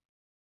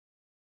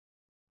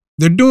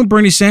 They're doing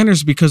Bernie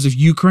Sanders because of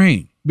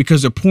Ukraine,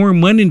 because they're pouring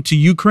money into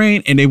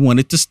Ukraine and they want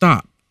it to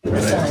stop.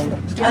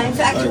 In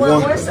fact, one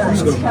more side.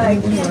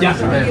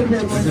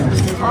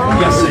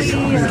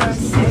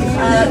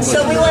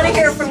 So we want to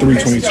hear from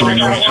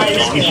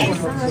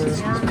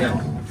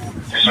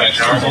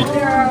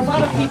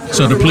 322.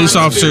 So the police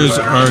officers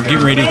are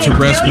getting ready to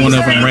arrest one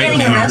of them right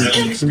now.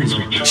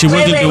 She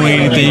wasn't doing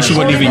anything. She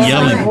wasn't even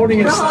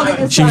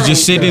yelling. She was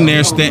just sitting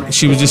there.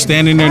 She was just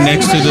standing there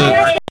next to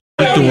the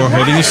door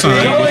holding a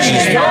sign, which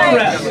is,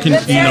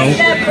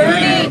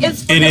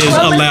 it is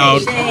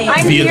allowed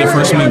via the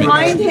First Amendment.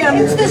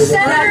 It's the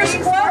senator's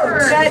quote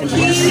that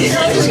he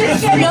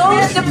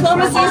knows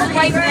diplomacy is the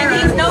right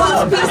thing. He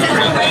knows peace is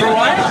the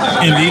right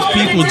thing. And these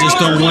people just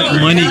don't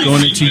want money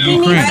going into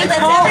Ukraine.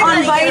 All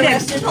invited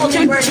to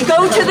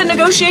go to the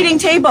negotiating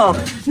table.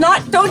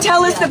 Don't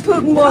tell us that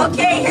Putin will.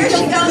 Okay, here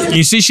she goes.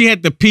 You see, she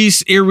had the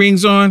peace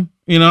earrings on.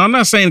 I'm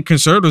not saying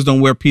conservatives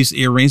don't wear peace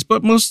earrings,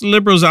 but most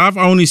liberals, I've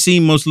only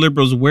seen most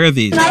liberals wear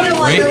these.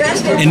 Right?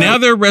 And now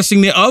they're arresting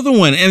the other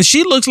one. And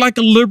she looks like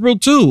a liberal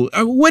too.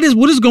 What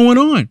is going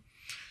on?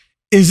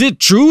 Is it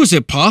true? Is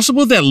it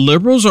possible that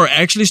liberals are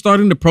actually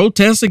starting to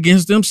protest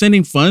against them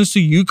sending funds to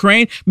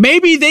Ukraine?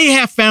 Maybe they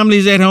have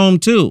families at home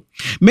too.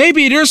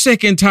 Maybe they're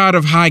sick and tired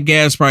of high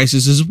gas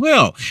prices as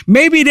well.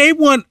 Maybe they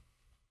want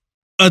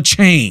a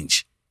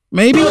change.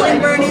 Maybe. Look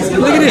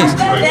at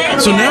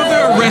this. So now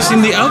they're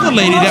arresting the other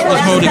lady that was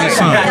holding a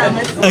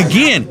sign.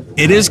 Again,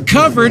 it is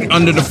covered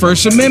under the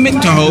First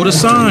Amendment to hold a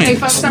sign. Get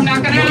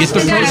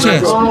the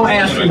protest.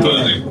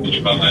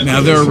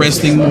 Now they're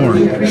arresting more.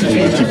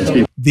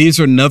 These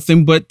are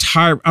nothing but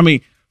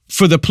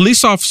for the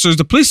police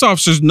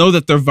officers know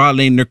that they're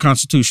violating their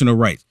constitutional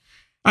rights.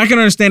 I can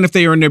understand if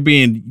they are in there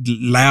being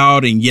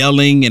loud and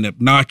yelling and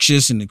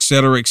obnoxious and et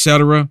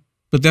cetera,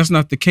 but that's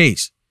not the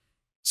case.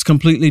 It's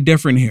completely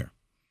different here.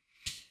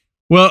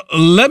 Well,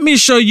 let me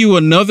show you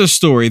another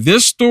story.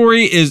 This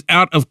story is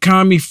out of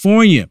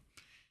California.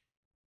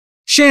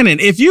 Shannon,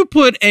 if you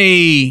put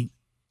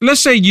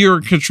let's say you're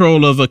in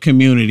control of a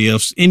community,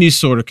 of any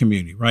sort of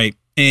community, right?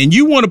 And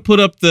you want to put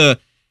up the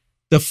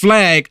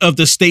flag of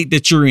the state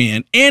that you're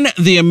in and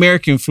the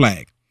American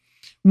flag.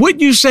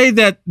 Wouldn't you say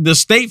that the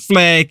state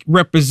flag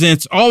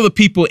represents all the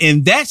people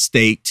in that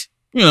state,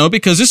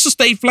 because it's a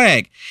state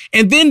flag,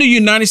 and then the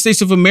United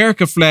States of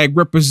America flag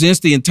represents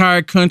the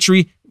entire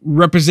country,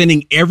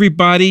 representing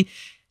everybody?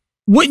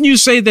 Wouldn't you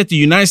say that the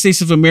United States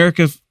of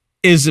America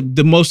is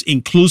the most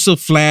inclusive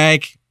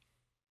flag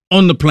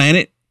on the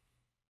planet?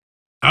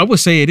 I would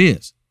say it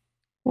is.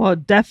 Well,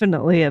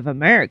 definitely of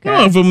America.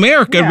 No, of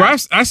America. Yeah.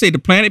 I say the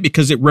planet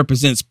because it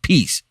represents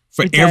peace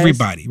for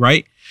everybody,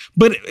 right?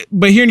 But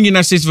here in the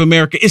United States of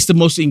America, it's the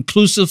most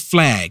inclusive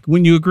flag.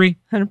 Wouldn't you agree?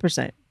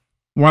 100%.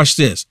 Watch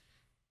this.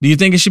 Do you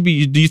think it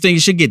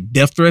should get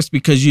death threats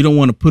because you don't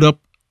want to put up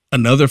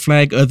another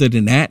flag other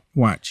than that?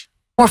 Watch.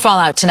 More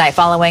fallout tonight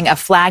following a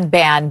flag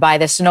ban by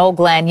the Sunol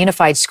Glen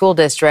Unified School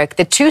District.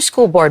 The 2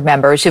 school board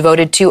members who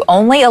voted to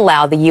only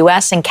allow the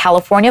U.S. and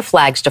California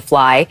flags to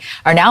fly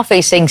are now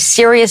facing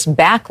serious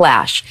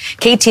backlash.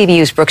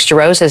 KTVU's Brooks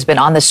DeRose has been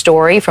on the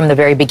story from the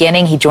very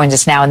beginning. He joins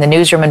us now in the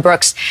newsroom. And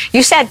Brooks,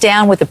 you sat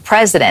down with the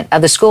president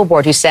of the school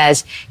board who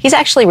says he's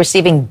actually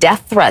receiving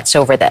death threats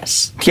over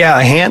this. Yeah,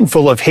 a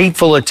handful of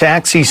hateful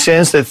attacks, he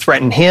says, that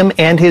threaten him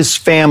and his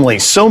family.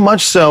 So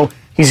much so,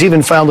 he's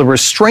even filed a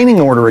restraining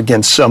order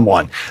against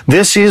someone.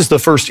 This is the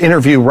first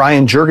interview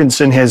Ryan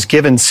Jurgensen has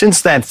given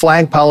since that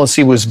flag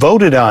policy was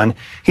voted on.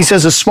 He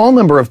says a small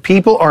number of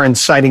people are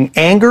inciting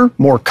anger,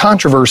 more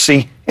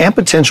controversy, and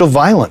potential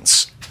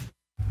violence.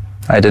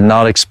 I did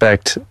not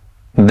expect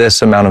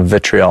this amount of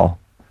vitriol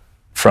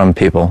from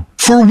people.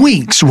 For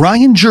weeks,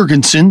 Ryan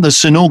Jurgensen, the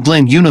Sunol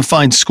Glen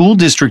Unified School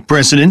District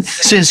president,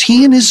 says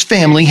he and his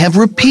family have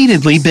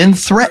repeatedly been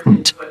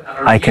threatened.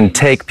 I can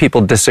take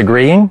people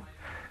disagreeing,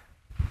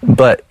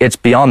 but it's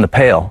beyond the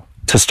pale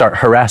to start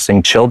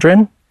harassing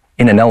children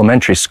in an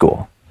elementary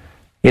school.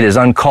 It is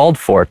uncalled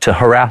for to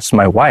harass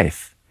my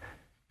wife.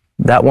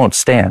 That won't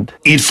stand.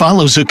 It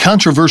follows a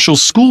controversial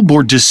school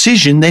board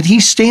decision that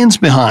he stands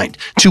behind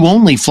to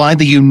only fly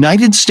the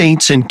United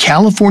States and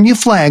California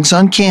flags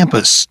on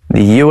campus.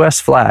 The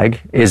U.S. flag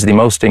is the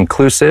most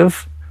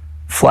inclusive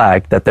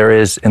flag that there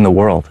is in the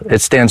world. It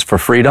stands for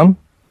freedom.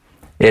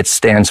 It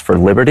stands for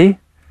liberty.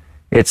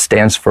 It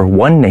stands for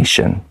one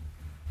nation,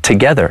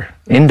 together,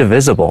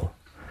 indivisible.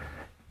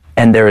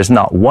 And there is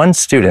not one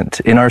student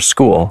in our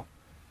school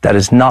that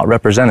is not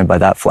represented by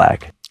that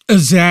flag.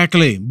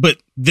 Exactly. But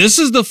this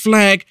is the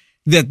flag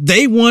that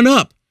they want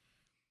up.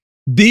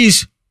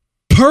 These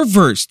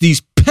perverts,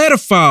 these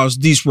pedophiles,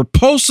 these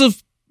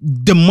repulsive,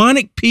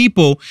 demonic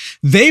people,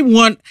 they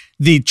want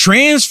the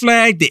trans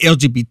flag, the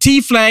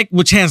LGBT flag,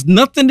 which has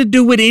nothing to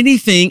do with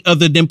anything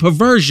other than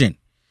perversion.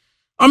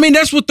 I mean,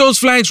 that's what those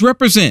flags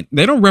represent.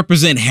 They don't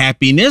represent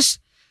happiness.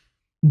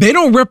 They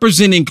don't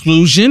represent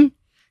inclusion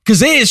because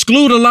they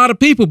exclude a lot of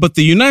people. But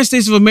the United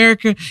States of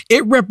America,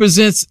 it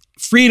represents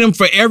freedom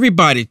for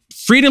everybody,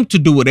 freedom to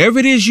do whatever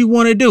it is you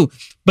want to do.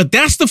 But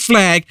that's the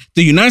flag,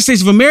 the United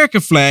States of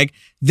America flag.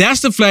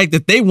 That's the flag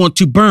that they want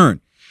to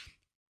burn.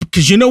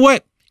 Because you know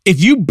what?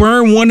 If you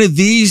burn one of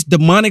these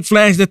demonic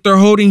flags that they're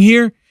holding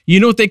here,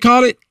 you know what they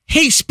call it?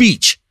 Hate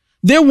speech.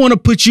 They'll want to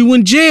put you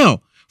in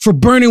jail for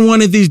burning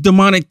one of these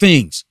demonic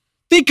things.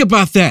 Think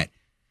about that.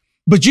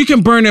 But you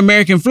can burn the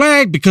American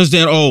flag because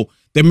then,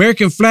 the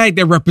American flag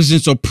that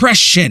represents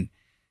oppression.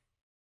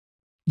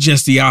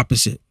 Just the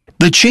opposite.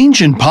 The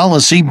change in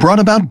policy brought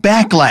about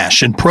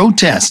backlash and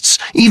protests,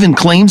 even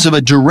claims of a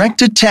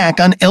direct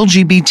attack on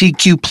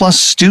LGBTQ plus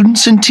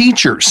students and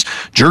teachers.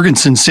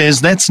 Jurgensen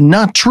says that's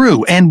not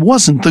true and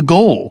wasn't the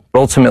goal.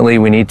 Ultimately,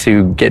 we need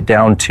to get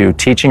down to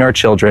teaching our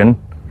children,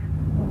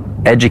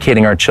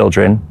 educating our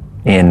children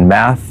in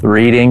math,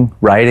 reading,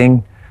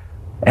 writing,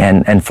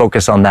 and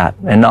focus on that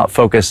and not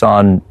focus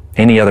on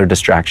any other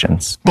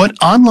distractions. But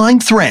online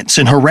threats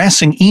and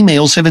harassing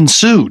emails have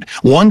ensued.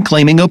 One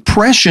claiming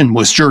oppression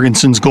was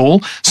Jurgensen's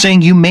goal,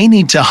 saying you may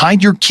need to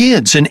hide your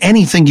kids and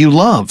anything you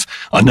love.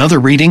 Another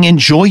reading,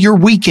 enjoy your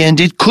weekend,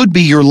 it could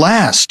be your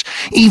last.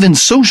 Even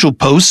social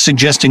posts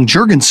suggesting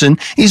Jurgensen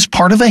is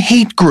part of a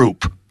hate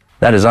group.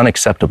 That is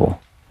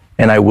unacceptable,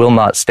 and I will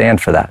not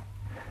stand for that.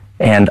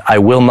 And I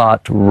will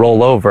not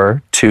roll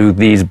over to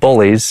these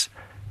bullies,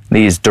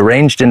 these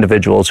deranged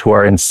individuals who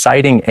are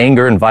inciting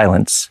anger and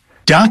violence.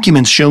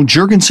 Documents show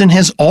Jurgensen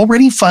has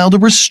already filed a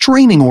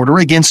restraining order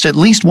against at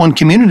least one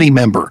community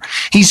member.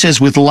 He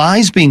says with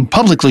lies being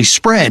publicly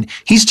spread,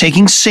 he's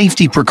taking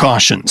safety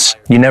precautions.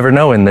 You never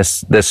know in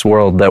this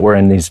world that we're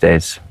in these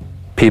days.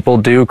 People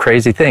do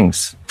crazy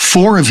things.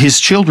 4 of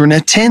his children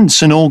attend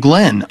Sunol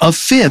Glen. A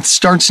 5th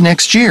starts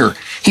next year.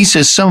 He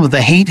says some of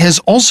the hate has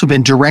also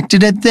been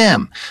directed at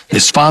them.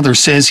 His father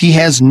says he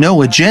has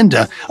no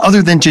agenda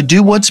other than to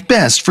do what's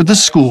best for the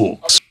school.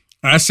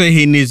 I say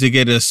he needs to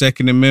get a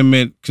Second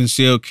Amendment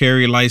concealed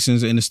carry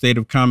license in the state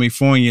of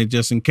California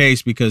just in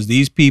case, because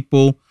these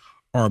people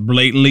are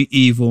blatantly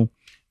evil.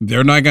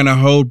 They're not going to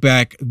hold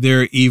back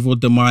their evil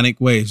demonic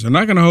ways. They're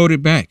not going to hold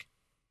it back.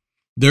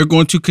 They're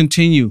going to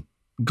continue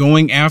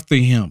going after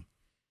him.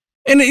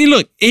 And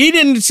look, he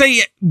didn't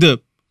say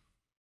the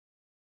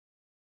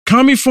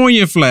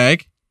California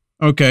flag,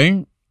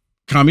 okay,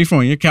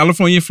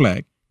 California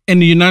flag,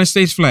 and the United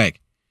States flag.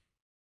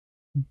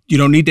 You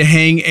don't need to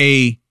hang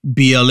a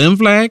BLM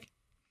flag.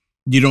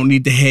 You don't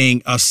need to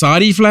hang a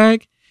Saudi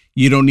flag.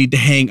 You don't need to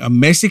hang a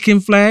Mexican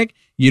flag.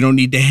 You don't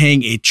need to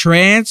hang a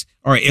trans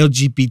or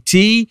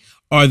LGBT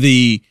or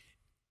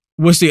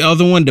what's the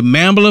other one? The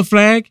Mambla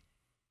flag.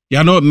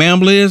 Y'all know what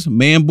Mambla is?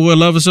 Man Boy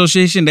Love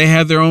Association. They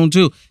have their own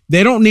too.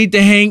 They don't need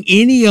to hang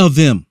any of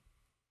them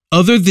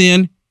other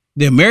than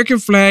the American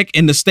flag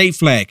and the state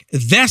flag.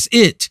 That's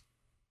it.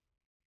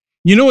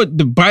 You know what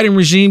the Biden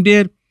regime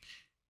did?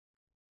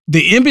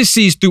 The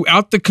embassies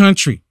throughout the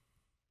country,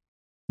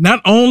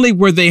 not only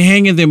were they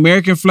hanging the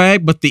American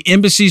flag, but the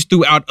embassies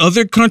throughout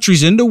other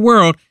countries in the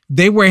world,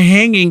 they were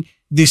hanging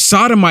the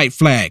sodomite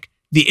flag,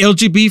 the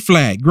LGBT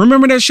flag.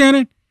 Remember that,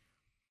 Shannon?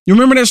 You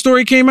remember that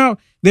story came out?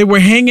 They were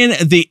hanging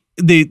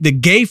the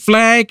gay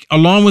flag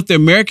along with the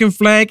American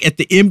flag at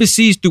the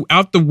embassies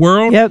throughout the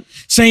world,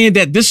 saying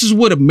that this is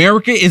what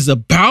America is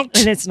about.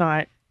 And it's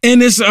not.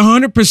 And it's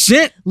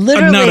 100%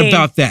 not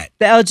about that.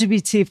 The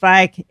LGBT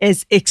flag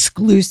is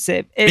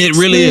exclusive. It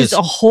really is.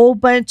 A whole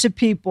bunch of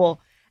people.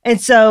 And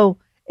so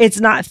it's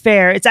not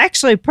fair. It's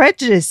actually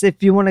prejudice,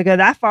 if you want to go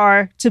that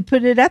far, to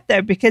put it up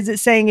there, because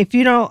it's saying if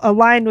you don't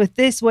align with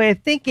this way of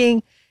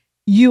thinking,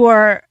 you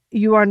are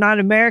not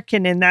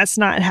American, and that's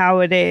not how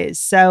it is.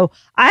 So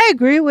I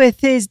agree with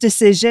his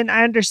decision.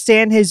 I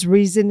understand his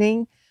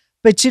reasoning.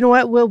 But you know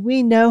what, Will?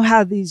 We know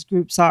how these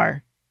groups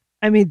are.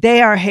 I mean,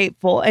 they are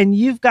hateful, and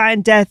you've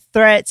gotten death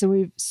threats, and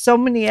we've so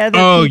many other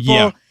people.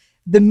 Yeah.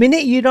 The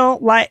minute you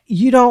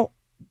don't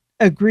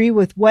agree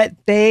with what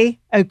they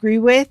agree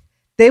with,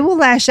 they will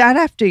lash out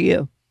after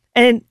you.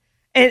 And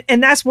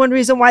that's one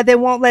reason why they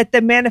won't let the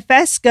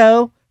manifest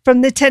go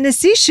from the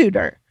Tennessee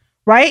shooter,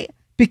 right?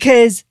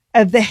 Because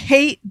of the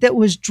hate that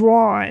was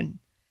drawn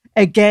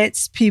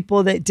against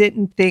people that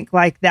didn't think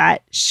like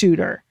that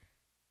shooter.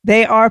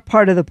 They are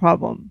part of the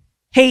problem.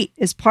 Hate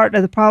is part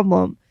of the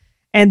problem.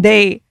 And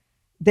they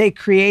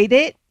create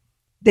it,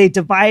 they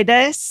divide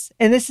us,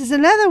 and this is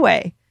another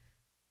way.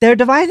 They're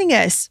dividing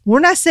us. We're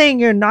not saying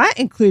you're not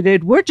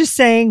included. We're just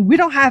saying we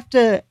don't have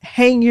to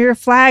hang your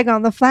flag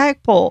on the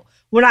flagpole.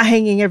 We're not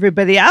hanging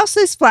everybody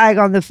else's flag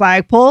on the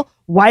flagpole.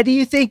 Why do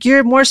you think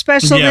you're more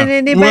special than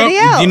anybody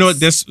else? You know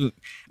what?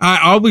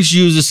 I always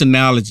use this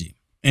analogy,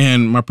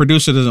 and my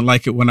producer doesn't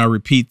like it when I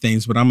repeat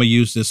things, but I'm going to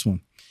use this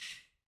one.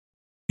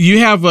 You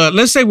have,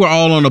 let's say we're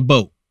all on a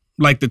boat,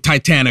 like the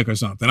Titanic or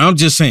something. I'm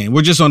just saying,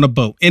 we're just on a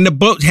boat, and the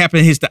boat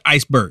hits the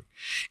iceberg,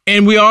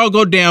 and we all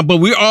go down,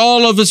 but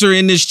all of us are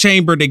in this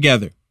chamber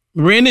together.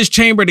 We're in this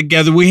chamber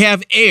together. We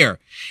have air,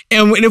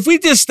 and if we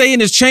just stay in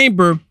this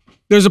chamber,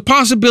 there's a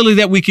possibility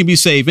that we can be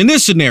saved. In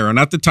this scenario,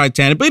 not the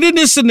Titanic, but in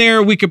this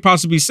scenario, we could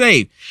possibly be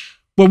saved.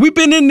 But we've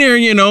been in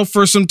there,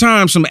 for some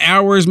time, some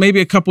hours, maybe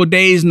a couple of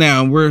days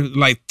now, and we're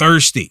like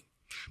thirsty.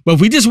 But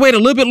if we just wait a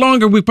little bit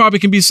longer, we probably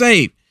can be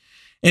saved.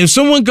 And if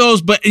someone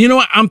goes, but you know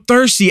what, I'm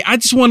thirsty, I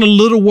just want a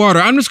little water,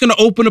 I'm just going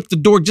to open up the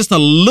door just a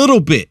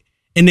little bit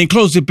and then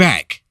close it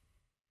back.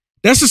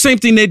 That's the same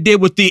thing they did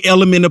with the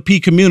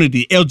LMNOP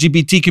community,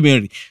 LGBT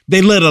community.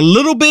 They let a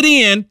little bit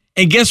in,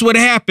 and guess what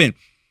happened?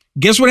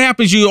 Guess what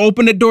happens? You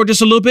open the door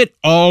just a little bit,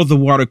 all the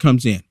water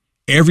comes in.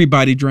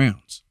 Everybody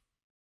drowns.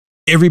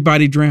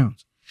 Everybody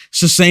drowns.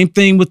 It's the same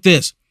thing with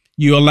this.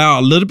 You allow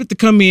a little bit to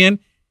come in.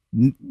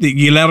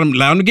 You allow them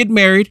to get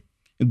married.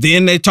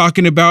 Then they're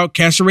talking about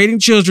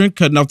castrating children,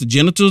 cutting off the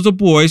genitals of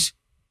boys,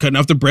 cutting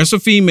off the breasts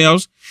of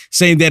females,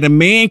 saying that a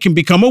man can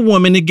become a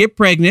woman and get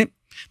pregnant.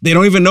 They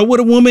don't even know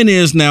what a woman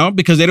is now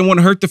because they don't want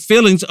to hurt the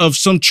feelings of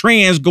some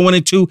trans going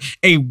into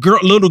a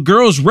little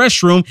girl's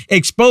restroom,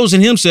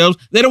 exposing himself.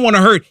 They don't want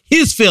to hurt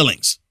his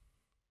feelings.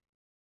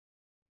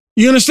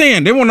 You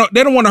understand? They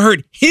don't want to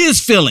hurt his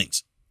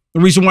feelings. The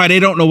reason why they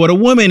don't know what a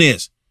woman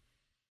is.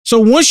 So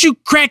once you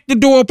crack the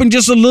door open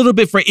just a little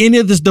bit for any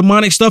of this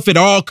demonic stuff, it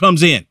all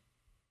comes in.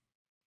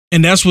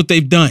 And that's what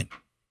they've done.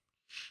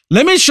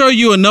 Let me show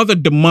you another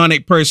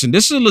demonic person.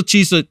 This is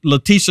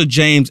Letitia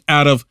James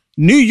out of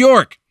New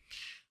York.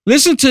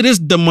 Listen to this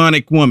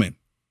demonic woman.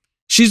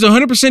 She's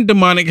 100%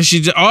 demonic, and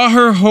she's all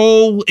her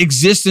whole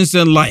existence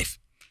in life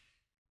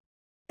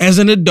as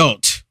an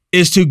adult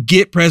is to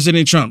get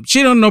President Trump.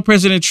 She don't know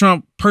President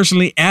Trump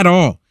personally at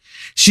all.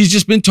 She's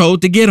just been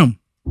told to get him.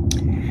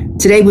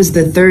 Today was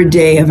the third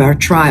day of our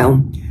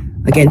trial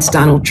against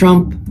Donald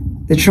Trump,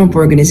 the Trump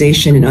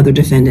Organization, and other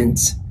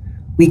defendants.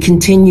 We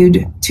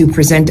continued to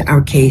present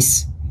our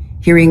case,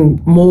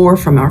 hearing more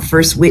from our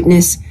first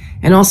witness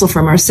and also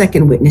from our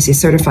second witness, a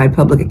certified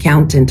public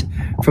accountant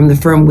from the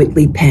firm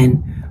Whitley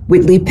Penn.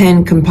 Whitley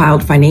Penn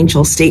compiled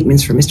financial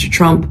statements for Mr.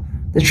 Trump,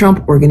 the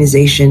Trump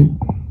Organization,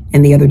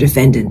 and the other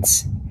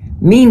defendants.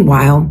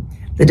 Meanwhile,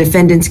 the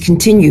defendants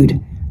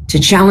continued to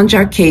challenge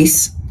our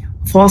case,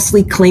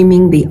 falsely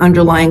claiming the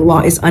underlying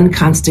law is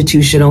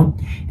unconstitutional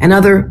and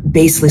other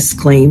baseless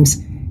claims,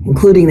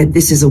 including that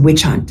this is a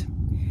witch hunt.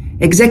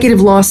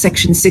 Executive Law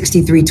Section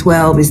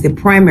 6312 is the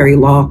primary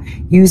law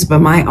used by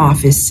my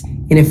office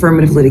in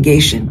affirmative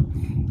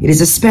litigation. It is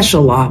a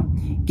special law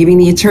giving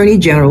the Attorney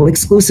General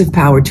exclusive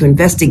power to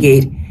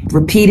investigate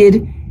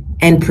repeated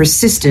and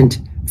persistent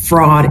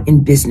fraud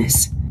in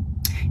business.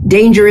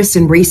 Dangerous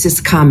and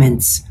racist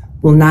comments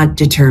will not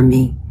deter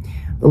me.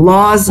 The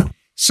laws.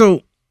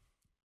 So,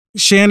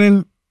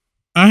 Shannon,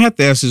 I have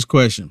to ask this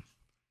question.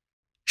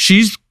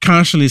 She's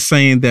constantly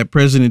saying that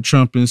President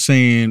Trump is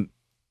saying,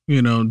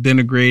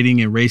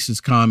 denigrating and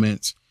racist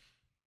comments.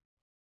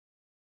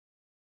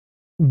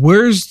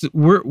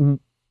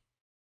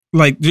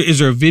 Is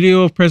there a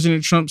video of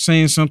President Trump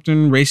saying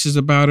something racist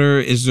about her?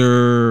 Is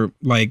there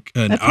like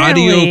an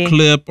audio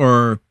clip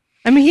or?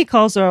 I mean, he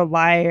calls her a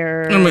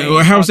liar. I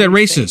mean, how is that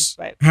racist?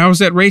 How is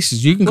that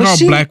racist? You can call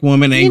black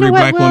woman, angry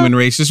black woman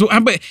racist.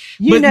 But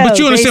you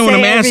understand what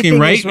I'm asking,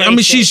 right? I mean,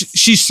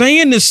 she's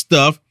saying this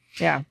stuff.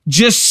 Yeah.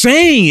 Just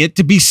saying it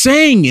to be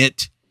saying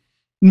it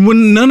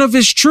when none of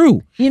it's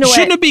true.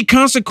 Shouldn't it be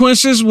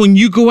consequences when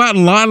you go out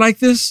and lie like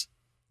this?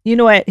 You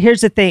know what?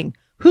 Here's the thing.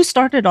 Who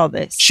started all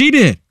this? She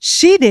did.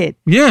 She did.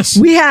 Yes.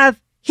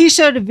 He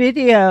showed a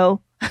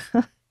video,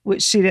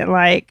 which she didn't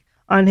like,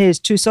 on his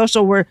True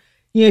Social where,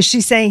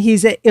 she's saying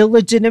he's an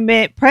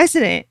illegitimate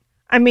president.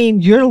 I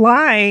mean, you're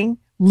lying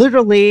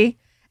literally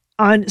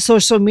on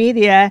social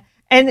media.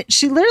 And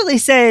she literally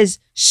says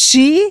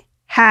she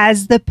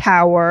has the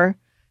power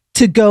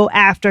to go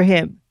after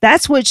him.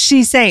 That's what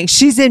she's saying.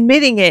 She's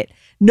admitting it.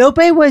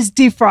 Nobody was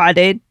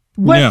defrauded.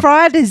 What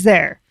fraud is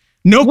there?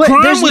 No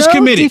crime was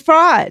committed.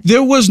 Defraud.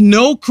 There was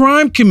no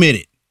crime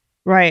committed.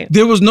 Right.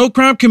 There was no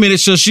crime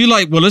committed. So she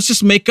let's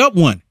just make up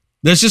one.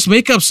 Let's just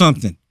make up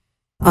something.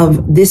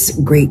 Of this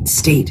great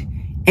state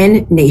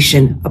and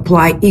nation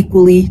apply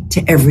equally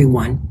to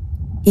everyone,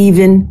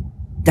 even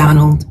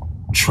Donald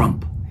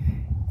Trump.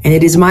 And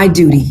it is my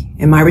duty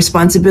and my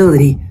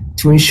responsibility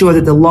to ensure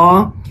that the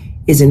law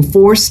is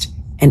enforced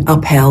and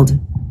upheld.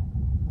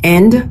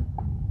 And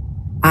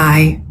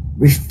I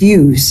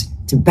refuse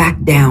to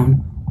back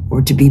down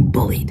or to be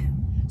bullied.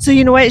 So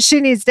you know what? She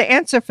needs to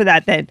answer for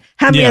that then.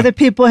 How many other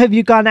people have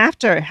you gone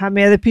after? How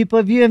many other people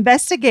have you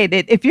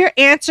investigated? If your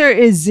answer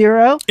is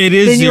zero, then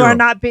zero. You are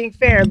not being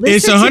fair.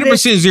 It's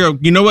 100% zero.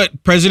 You know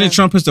what? President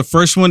Trump is the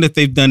first one that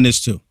they've done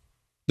this to.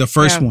 The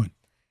first one.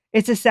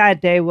 It's a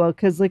sad day, Will,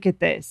 because look at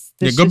this.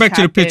 Go back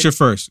to the picture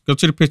first. Go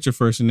to the picture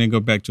first and then go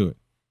back to it.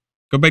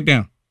 Go back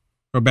down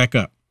or back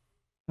up.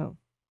 Oh.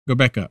 Go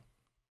back up.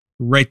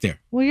 Right there.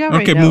 Well, you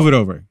already Okay, know. move it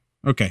over.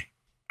 Okay.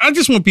 I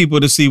just want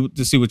people to see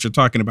what you're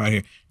talking about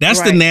here.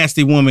 That's the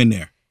nasty woman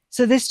there.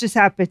 So this just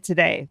happened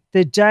today.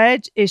 The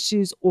judge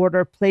issues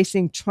order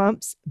placing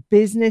Trump's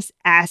business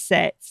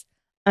assets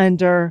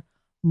under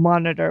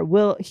monitor.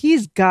 Well,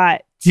 he's a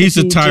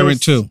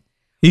tyrant too.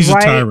 He's a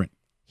tyrant.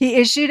 He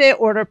issued an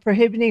order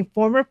prohibiting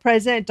former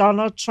President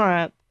Donald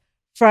Trump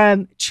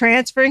from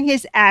transferring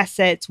his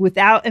assets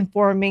without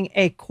informing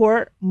a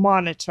court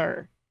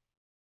monitor,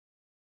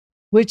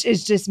 which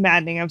is just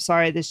maddening. I'm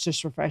sorry, this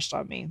just refreshed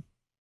on me.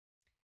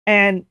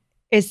 And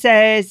it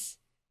says,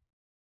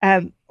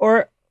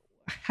 or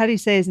how do you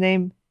say his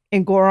name?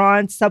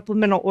 Ngoron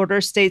supplemental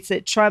order states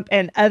that Trump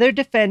and other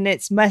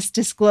defendants must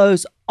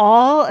disclose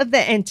all of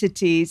the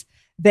entities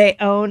they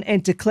own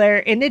and declare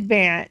in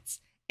advance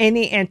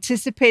any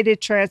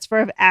anticipated transfer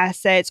of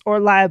assets or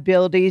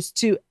liabilities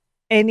to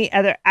any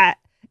other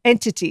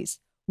entities.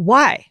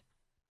 Why?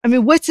 I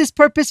mean, what's his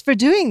purpose for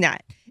doing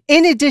that?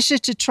 In addition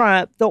to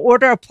Trump, the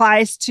order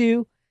applies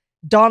to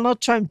Donald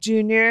Trump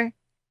Jr.,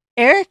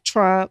 Eric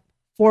Trump,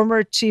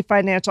 former chief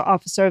financial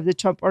officer of the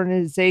Trump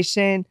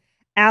Organization,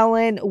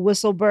 Alan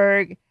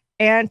Weisselberg,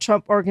 and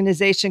Trump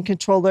Organization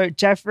controller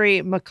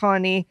Jeffrey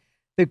McConney.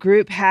 The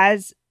group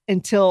has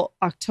until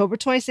October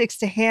 26th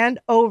to hand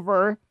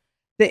over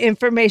the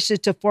information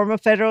to former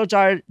federal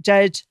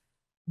judge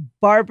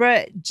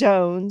Barbara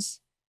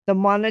Jones, the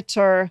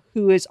monitor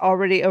who is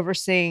already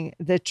overseeing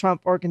the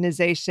Trump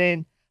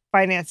Organization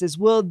finances.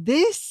 Well,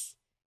 this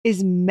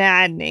is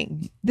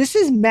maddening. This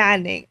is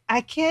maddening.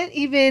 I can't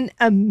even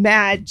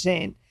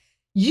imagine.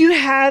 You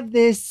have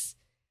this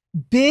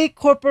big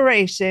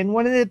corporation,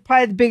 one of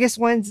probably the biggest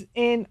ones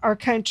in our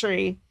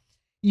country.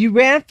 You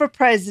ran for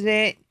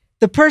president.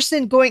 The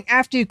person going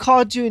after you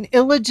called you an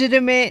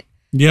illegitimate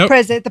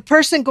president, the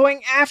person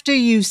going after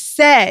you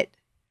said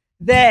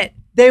that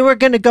they were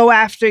going to go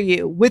after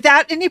you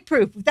without any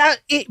proof,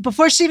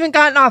 before she even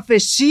got in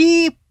office,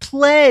 she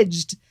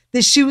pledged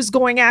that she was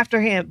going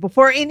after him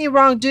before any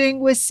wrongdoing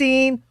was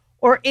seen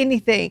or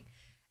anything.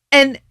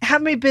 And how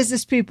many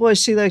business people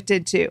has she looked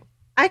into?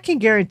 I can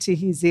guarantee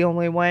he's the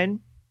only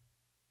one.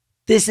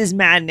 This is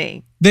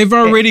maddening. They've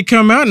already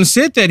come out and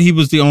said that he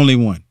was the only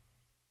one.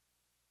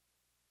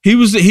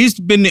 He's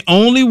been the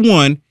only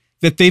one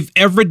that they've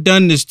ever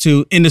done this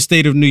to in the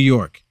state of New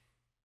York.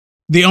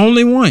 The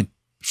only one.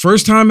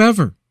 First time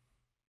ever.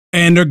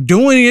 And they're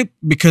doing it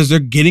because they're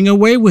getting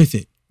away with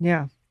it.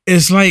 Yeah.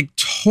 It's like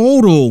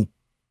total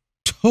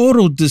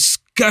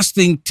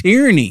disgusting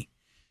tyranny.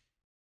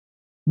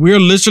 We're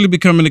literally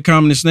becoming a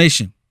communist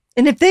nation.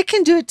 And if they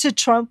can do it to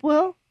Trump,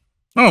 Will,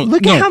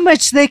 look at how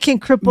much they can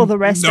cripple the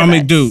rest of us. I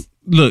mean, dude,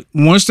 look,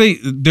 once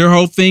their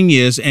whole thing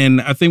is,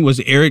 and I think it was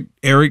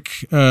Eric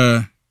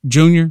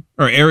Jr.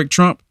 or Eric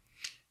Trump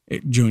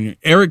Jr.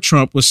 Eric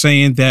Trump was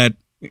saying that,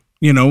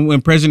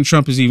 when President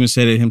Trump has even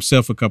said it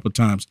himself a couple of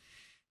times,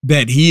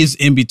 that he is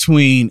in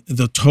between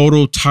the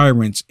total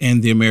tyrants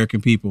and the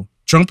American people.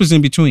 Trump is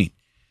in between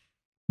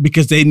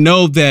because they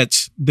know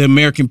that the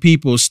American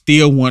people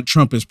still want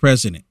Trump as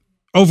president.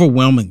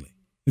 Overwhelmingly.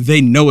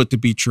 They know it to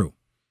be true.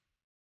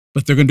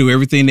 But they're going to do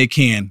everything they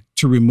can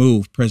to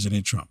remove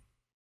President Trump.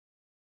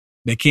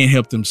 They can't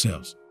help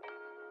themselves.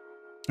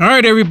 All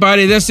right,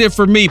 everybody, that's it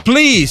for me.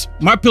 Please,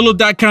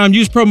 MyPillow.com,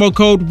 use promo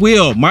code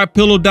WILL,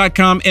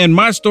 MyPillow.com and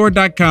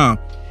MyStore.com.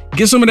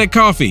 Get some of that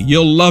coffee.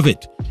 You'll love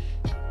it.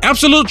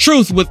 Absolute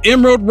Truth with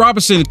Emerald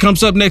Robinson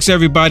comes up next,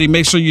 everybody.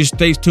 Make sure you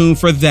stay tuned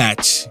for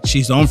that.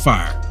 She's on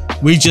fire.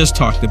 We just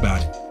talked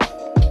about it.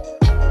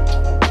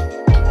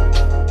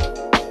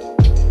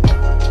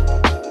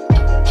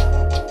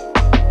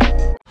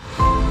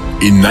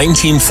 In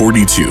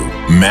 1942,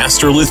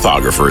 master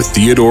lithographer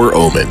Theodore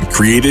Oman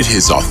created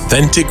his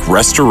authentic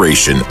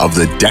restoration of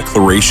the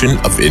Declaration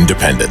of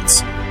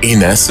Independence.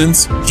 In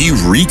essence, he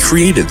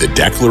recreated the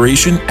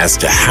Declaration as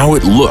to how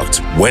it looked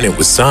when it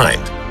was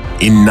signed.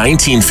 In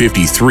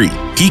 1953,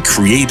 he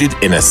created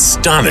an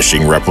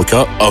astonishing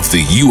replica of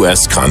the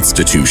U.S.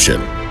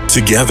 Constitution.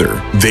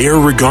 Together, they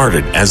are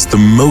regarded as the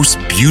most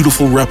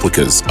beautiful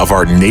replicas of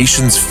our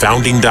nation's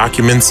founding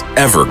documents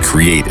ever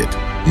created.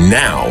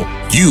 Now,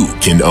 you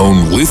can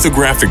own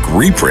lithographic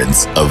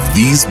reprints of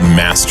these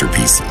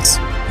masterpieces.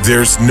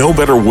 There's no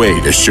better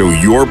way to show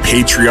your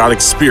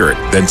patriotic spirit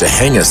than to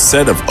hang a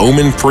set of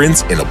Oman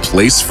prints in a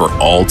place for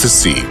all to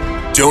see.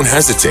 Don't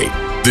hesitate.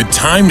 The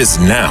time is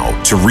now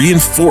to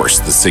reinforce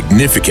the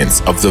significance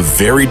of the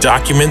very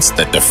documents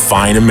that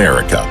define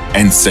America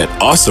and set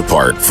us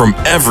apart from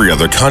every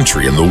other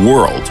country in the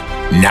world.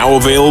 Now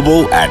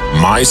available at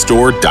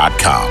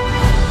mystore.com.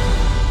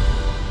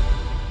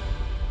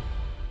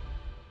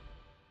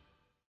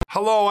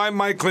 Hello, I'm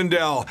Mike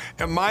Lindell,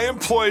 and my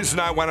employees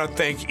and I want to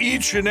thank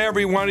each and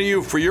every one of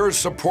you for your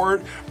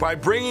support by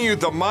bringing you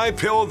the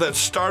MyPillow that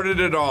started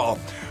it all.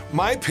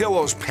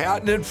 MyPillow's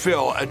patented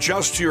fill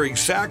adjusts to your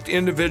exact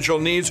individual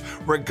needs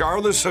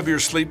regardless of your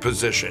sleep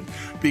position.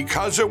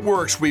 Because it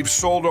works, we've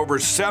sold over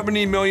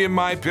 70 million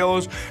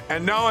MyPillows,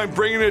 and now I'm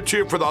bringing it to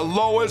you for the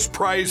lowest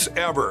price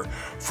ever.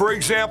 For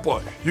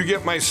example, you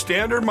get my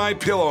standard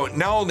MyPillow,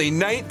 now only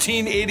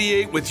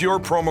 $19.88 with your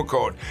promo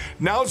code.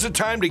 Now's the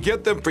time to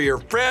get them for your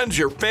friends,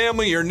 your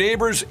family, your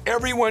neighbors,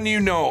 everyone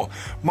you know.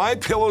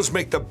 MyPillows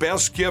make the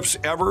best gifts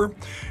ever.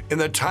 In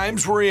the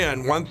times we're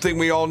in, one thing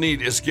we all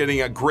need is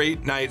getting a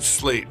great night's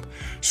sleep.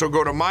 So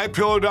go to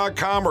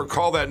MyPillow.com or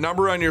call that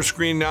number on your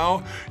screen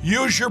now.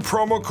 Use your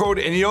promo code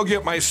and you'll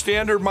get my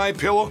standard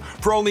MyPillow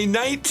for only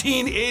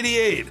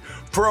 $19.88.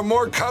 For a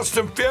more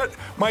custom fit,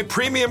 my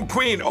Premium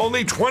Queen,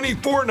 only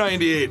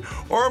 $24.98.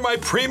 Or my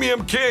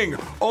Premium King,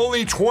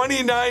 only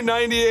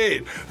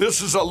 $29.98.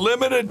 This is a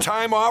limited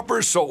time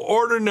offer, so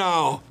order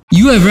now.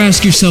 You ever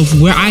ask yourself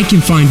where I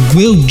can find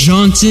Will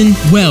Johnson?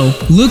 Well,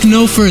 look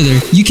no further.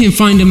 You can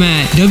find him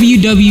at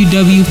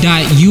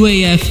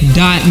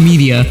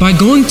www.uaf.media. By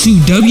going to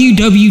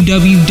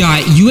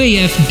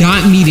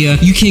www.uaf.media,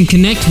 you can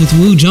connect with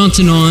Will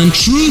Johnson on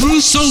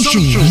Truth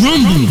Social,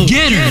 Rumble,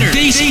 Getter,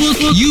 Facebook,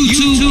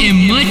 YouTube,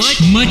 and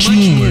much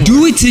more.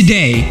 Do it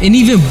today and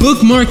even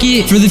bookmark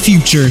it for the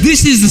future.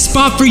 This is the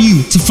spot for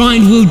you to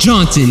find Will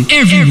Johnson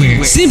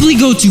everywhere. Simply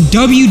go to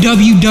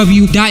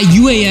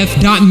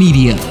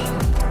www.uaf.media.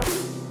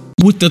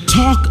 With the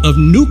talk of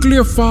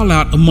nuclear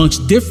fallout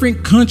amongst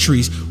different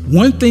countries,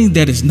 one thing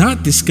that is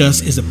not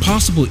discussed is a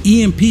possible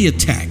EMP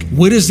attack.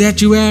 What is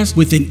that, you ask?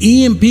 With an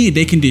EMP,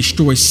 they can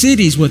destroy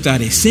cities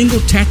without a single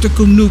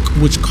tactical nuke,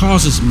 which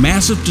causes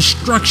massive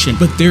destruction.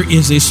 But there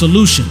is a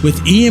solution.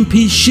 With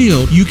EMP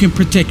Shield, you can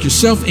protect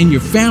yourself and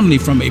your family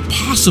from a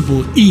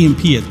possible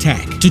EMP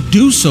attack. To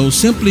do so,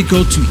 simply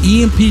go to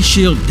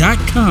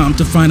EMPshield.com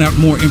to find out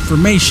more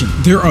information.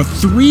 There are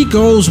 3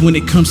 goals when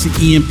it comes to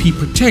EMP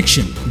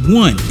protection.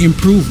 1.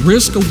 Improve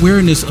risk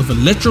awareness of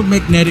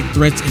electromagnetic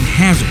threats and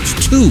hazards.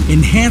 2.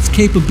 enhanced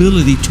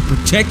capability to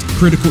protect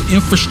critical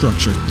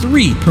infrastructure.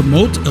 3,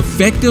 promote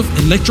effective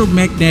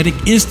electromagnetic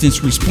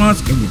instance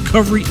response and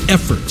recovery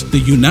efforts. The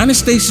United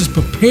States is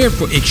prepared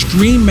for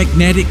extreme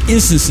magnetic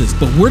instances,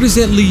 but where does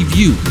that leave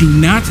you? Do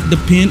not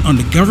depend on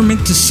the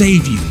government to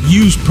save you.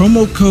 Use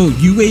promo code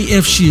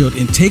UAF Shield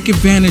and take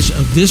advantage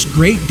of this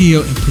great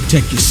deal and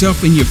protect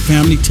yourself and your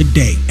family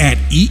today at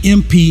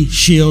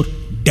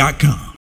EMPShield.com.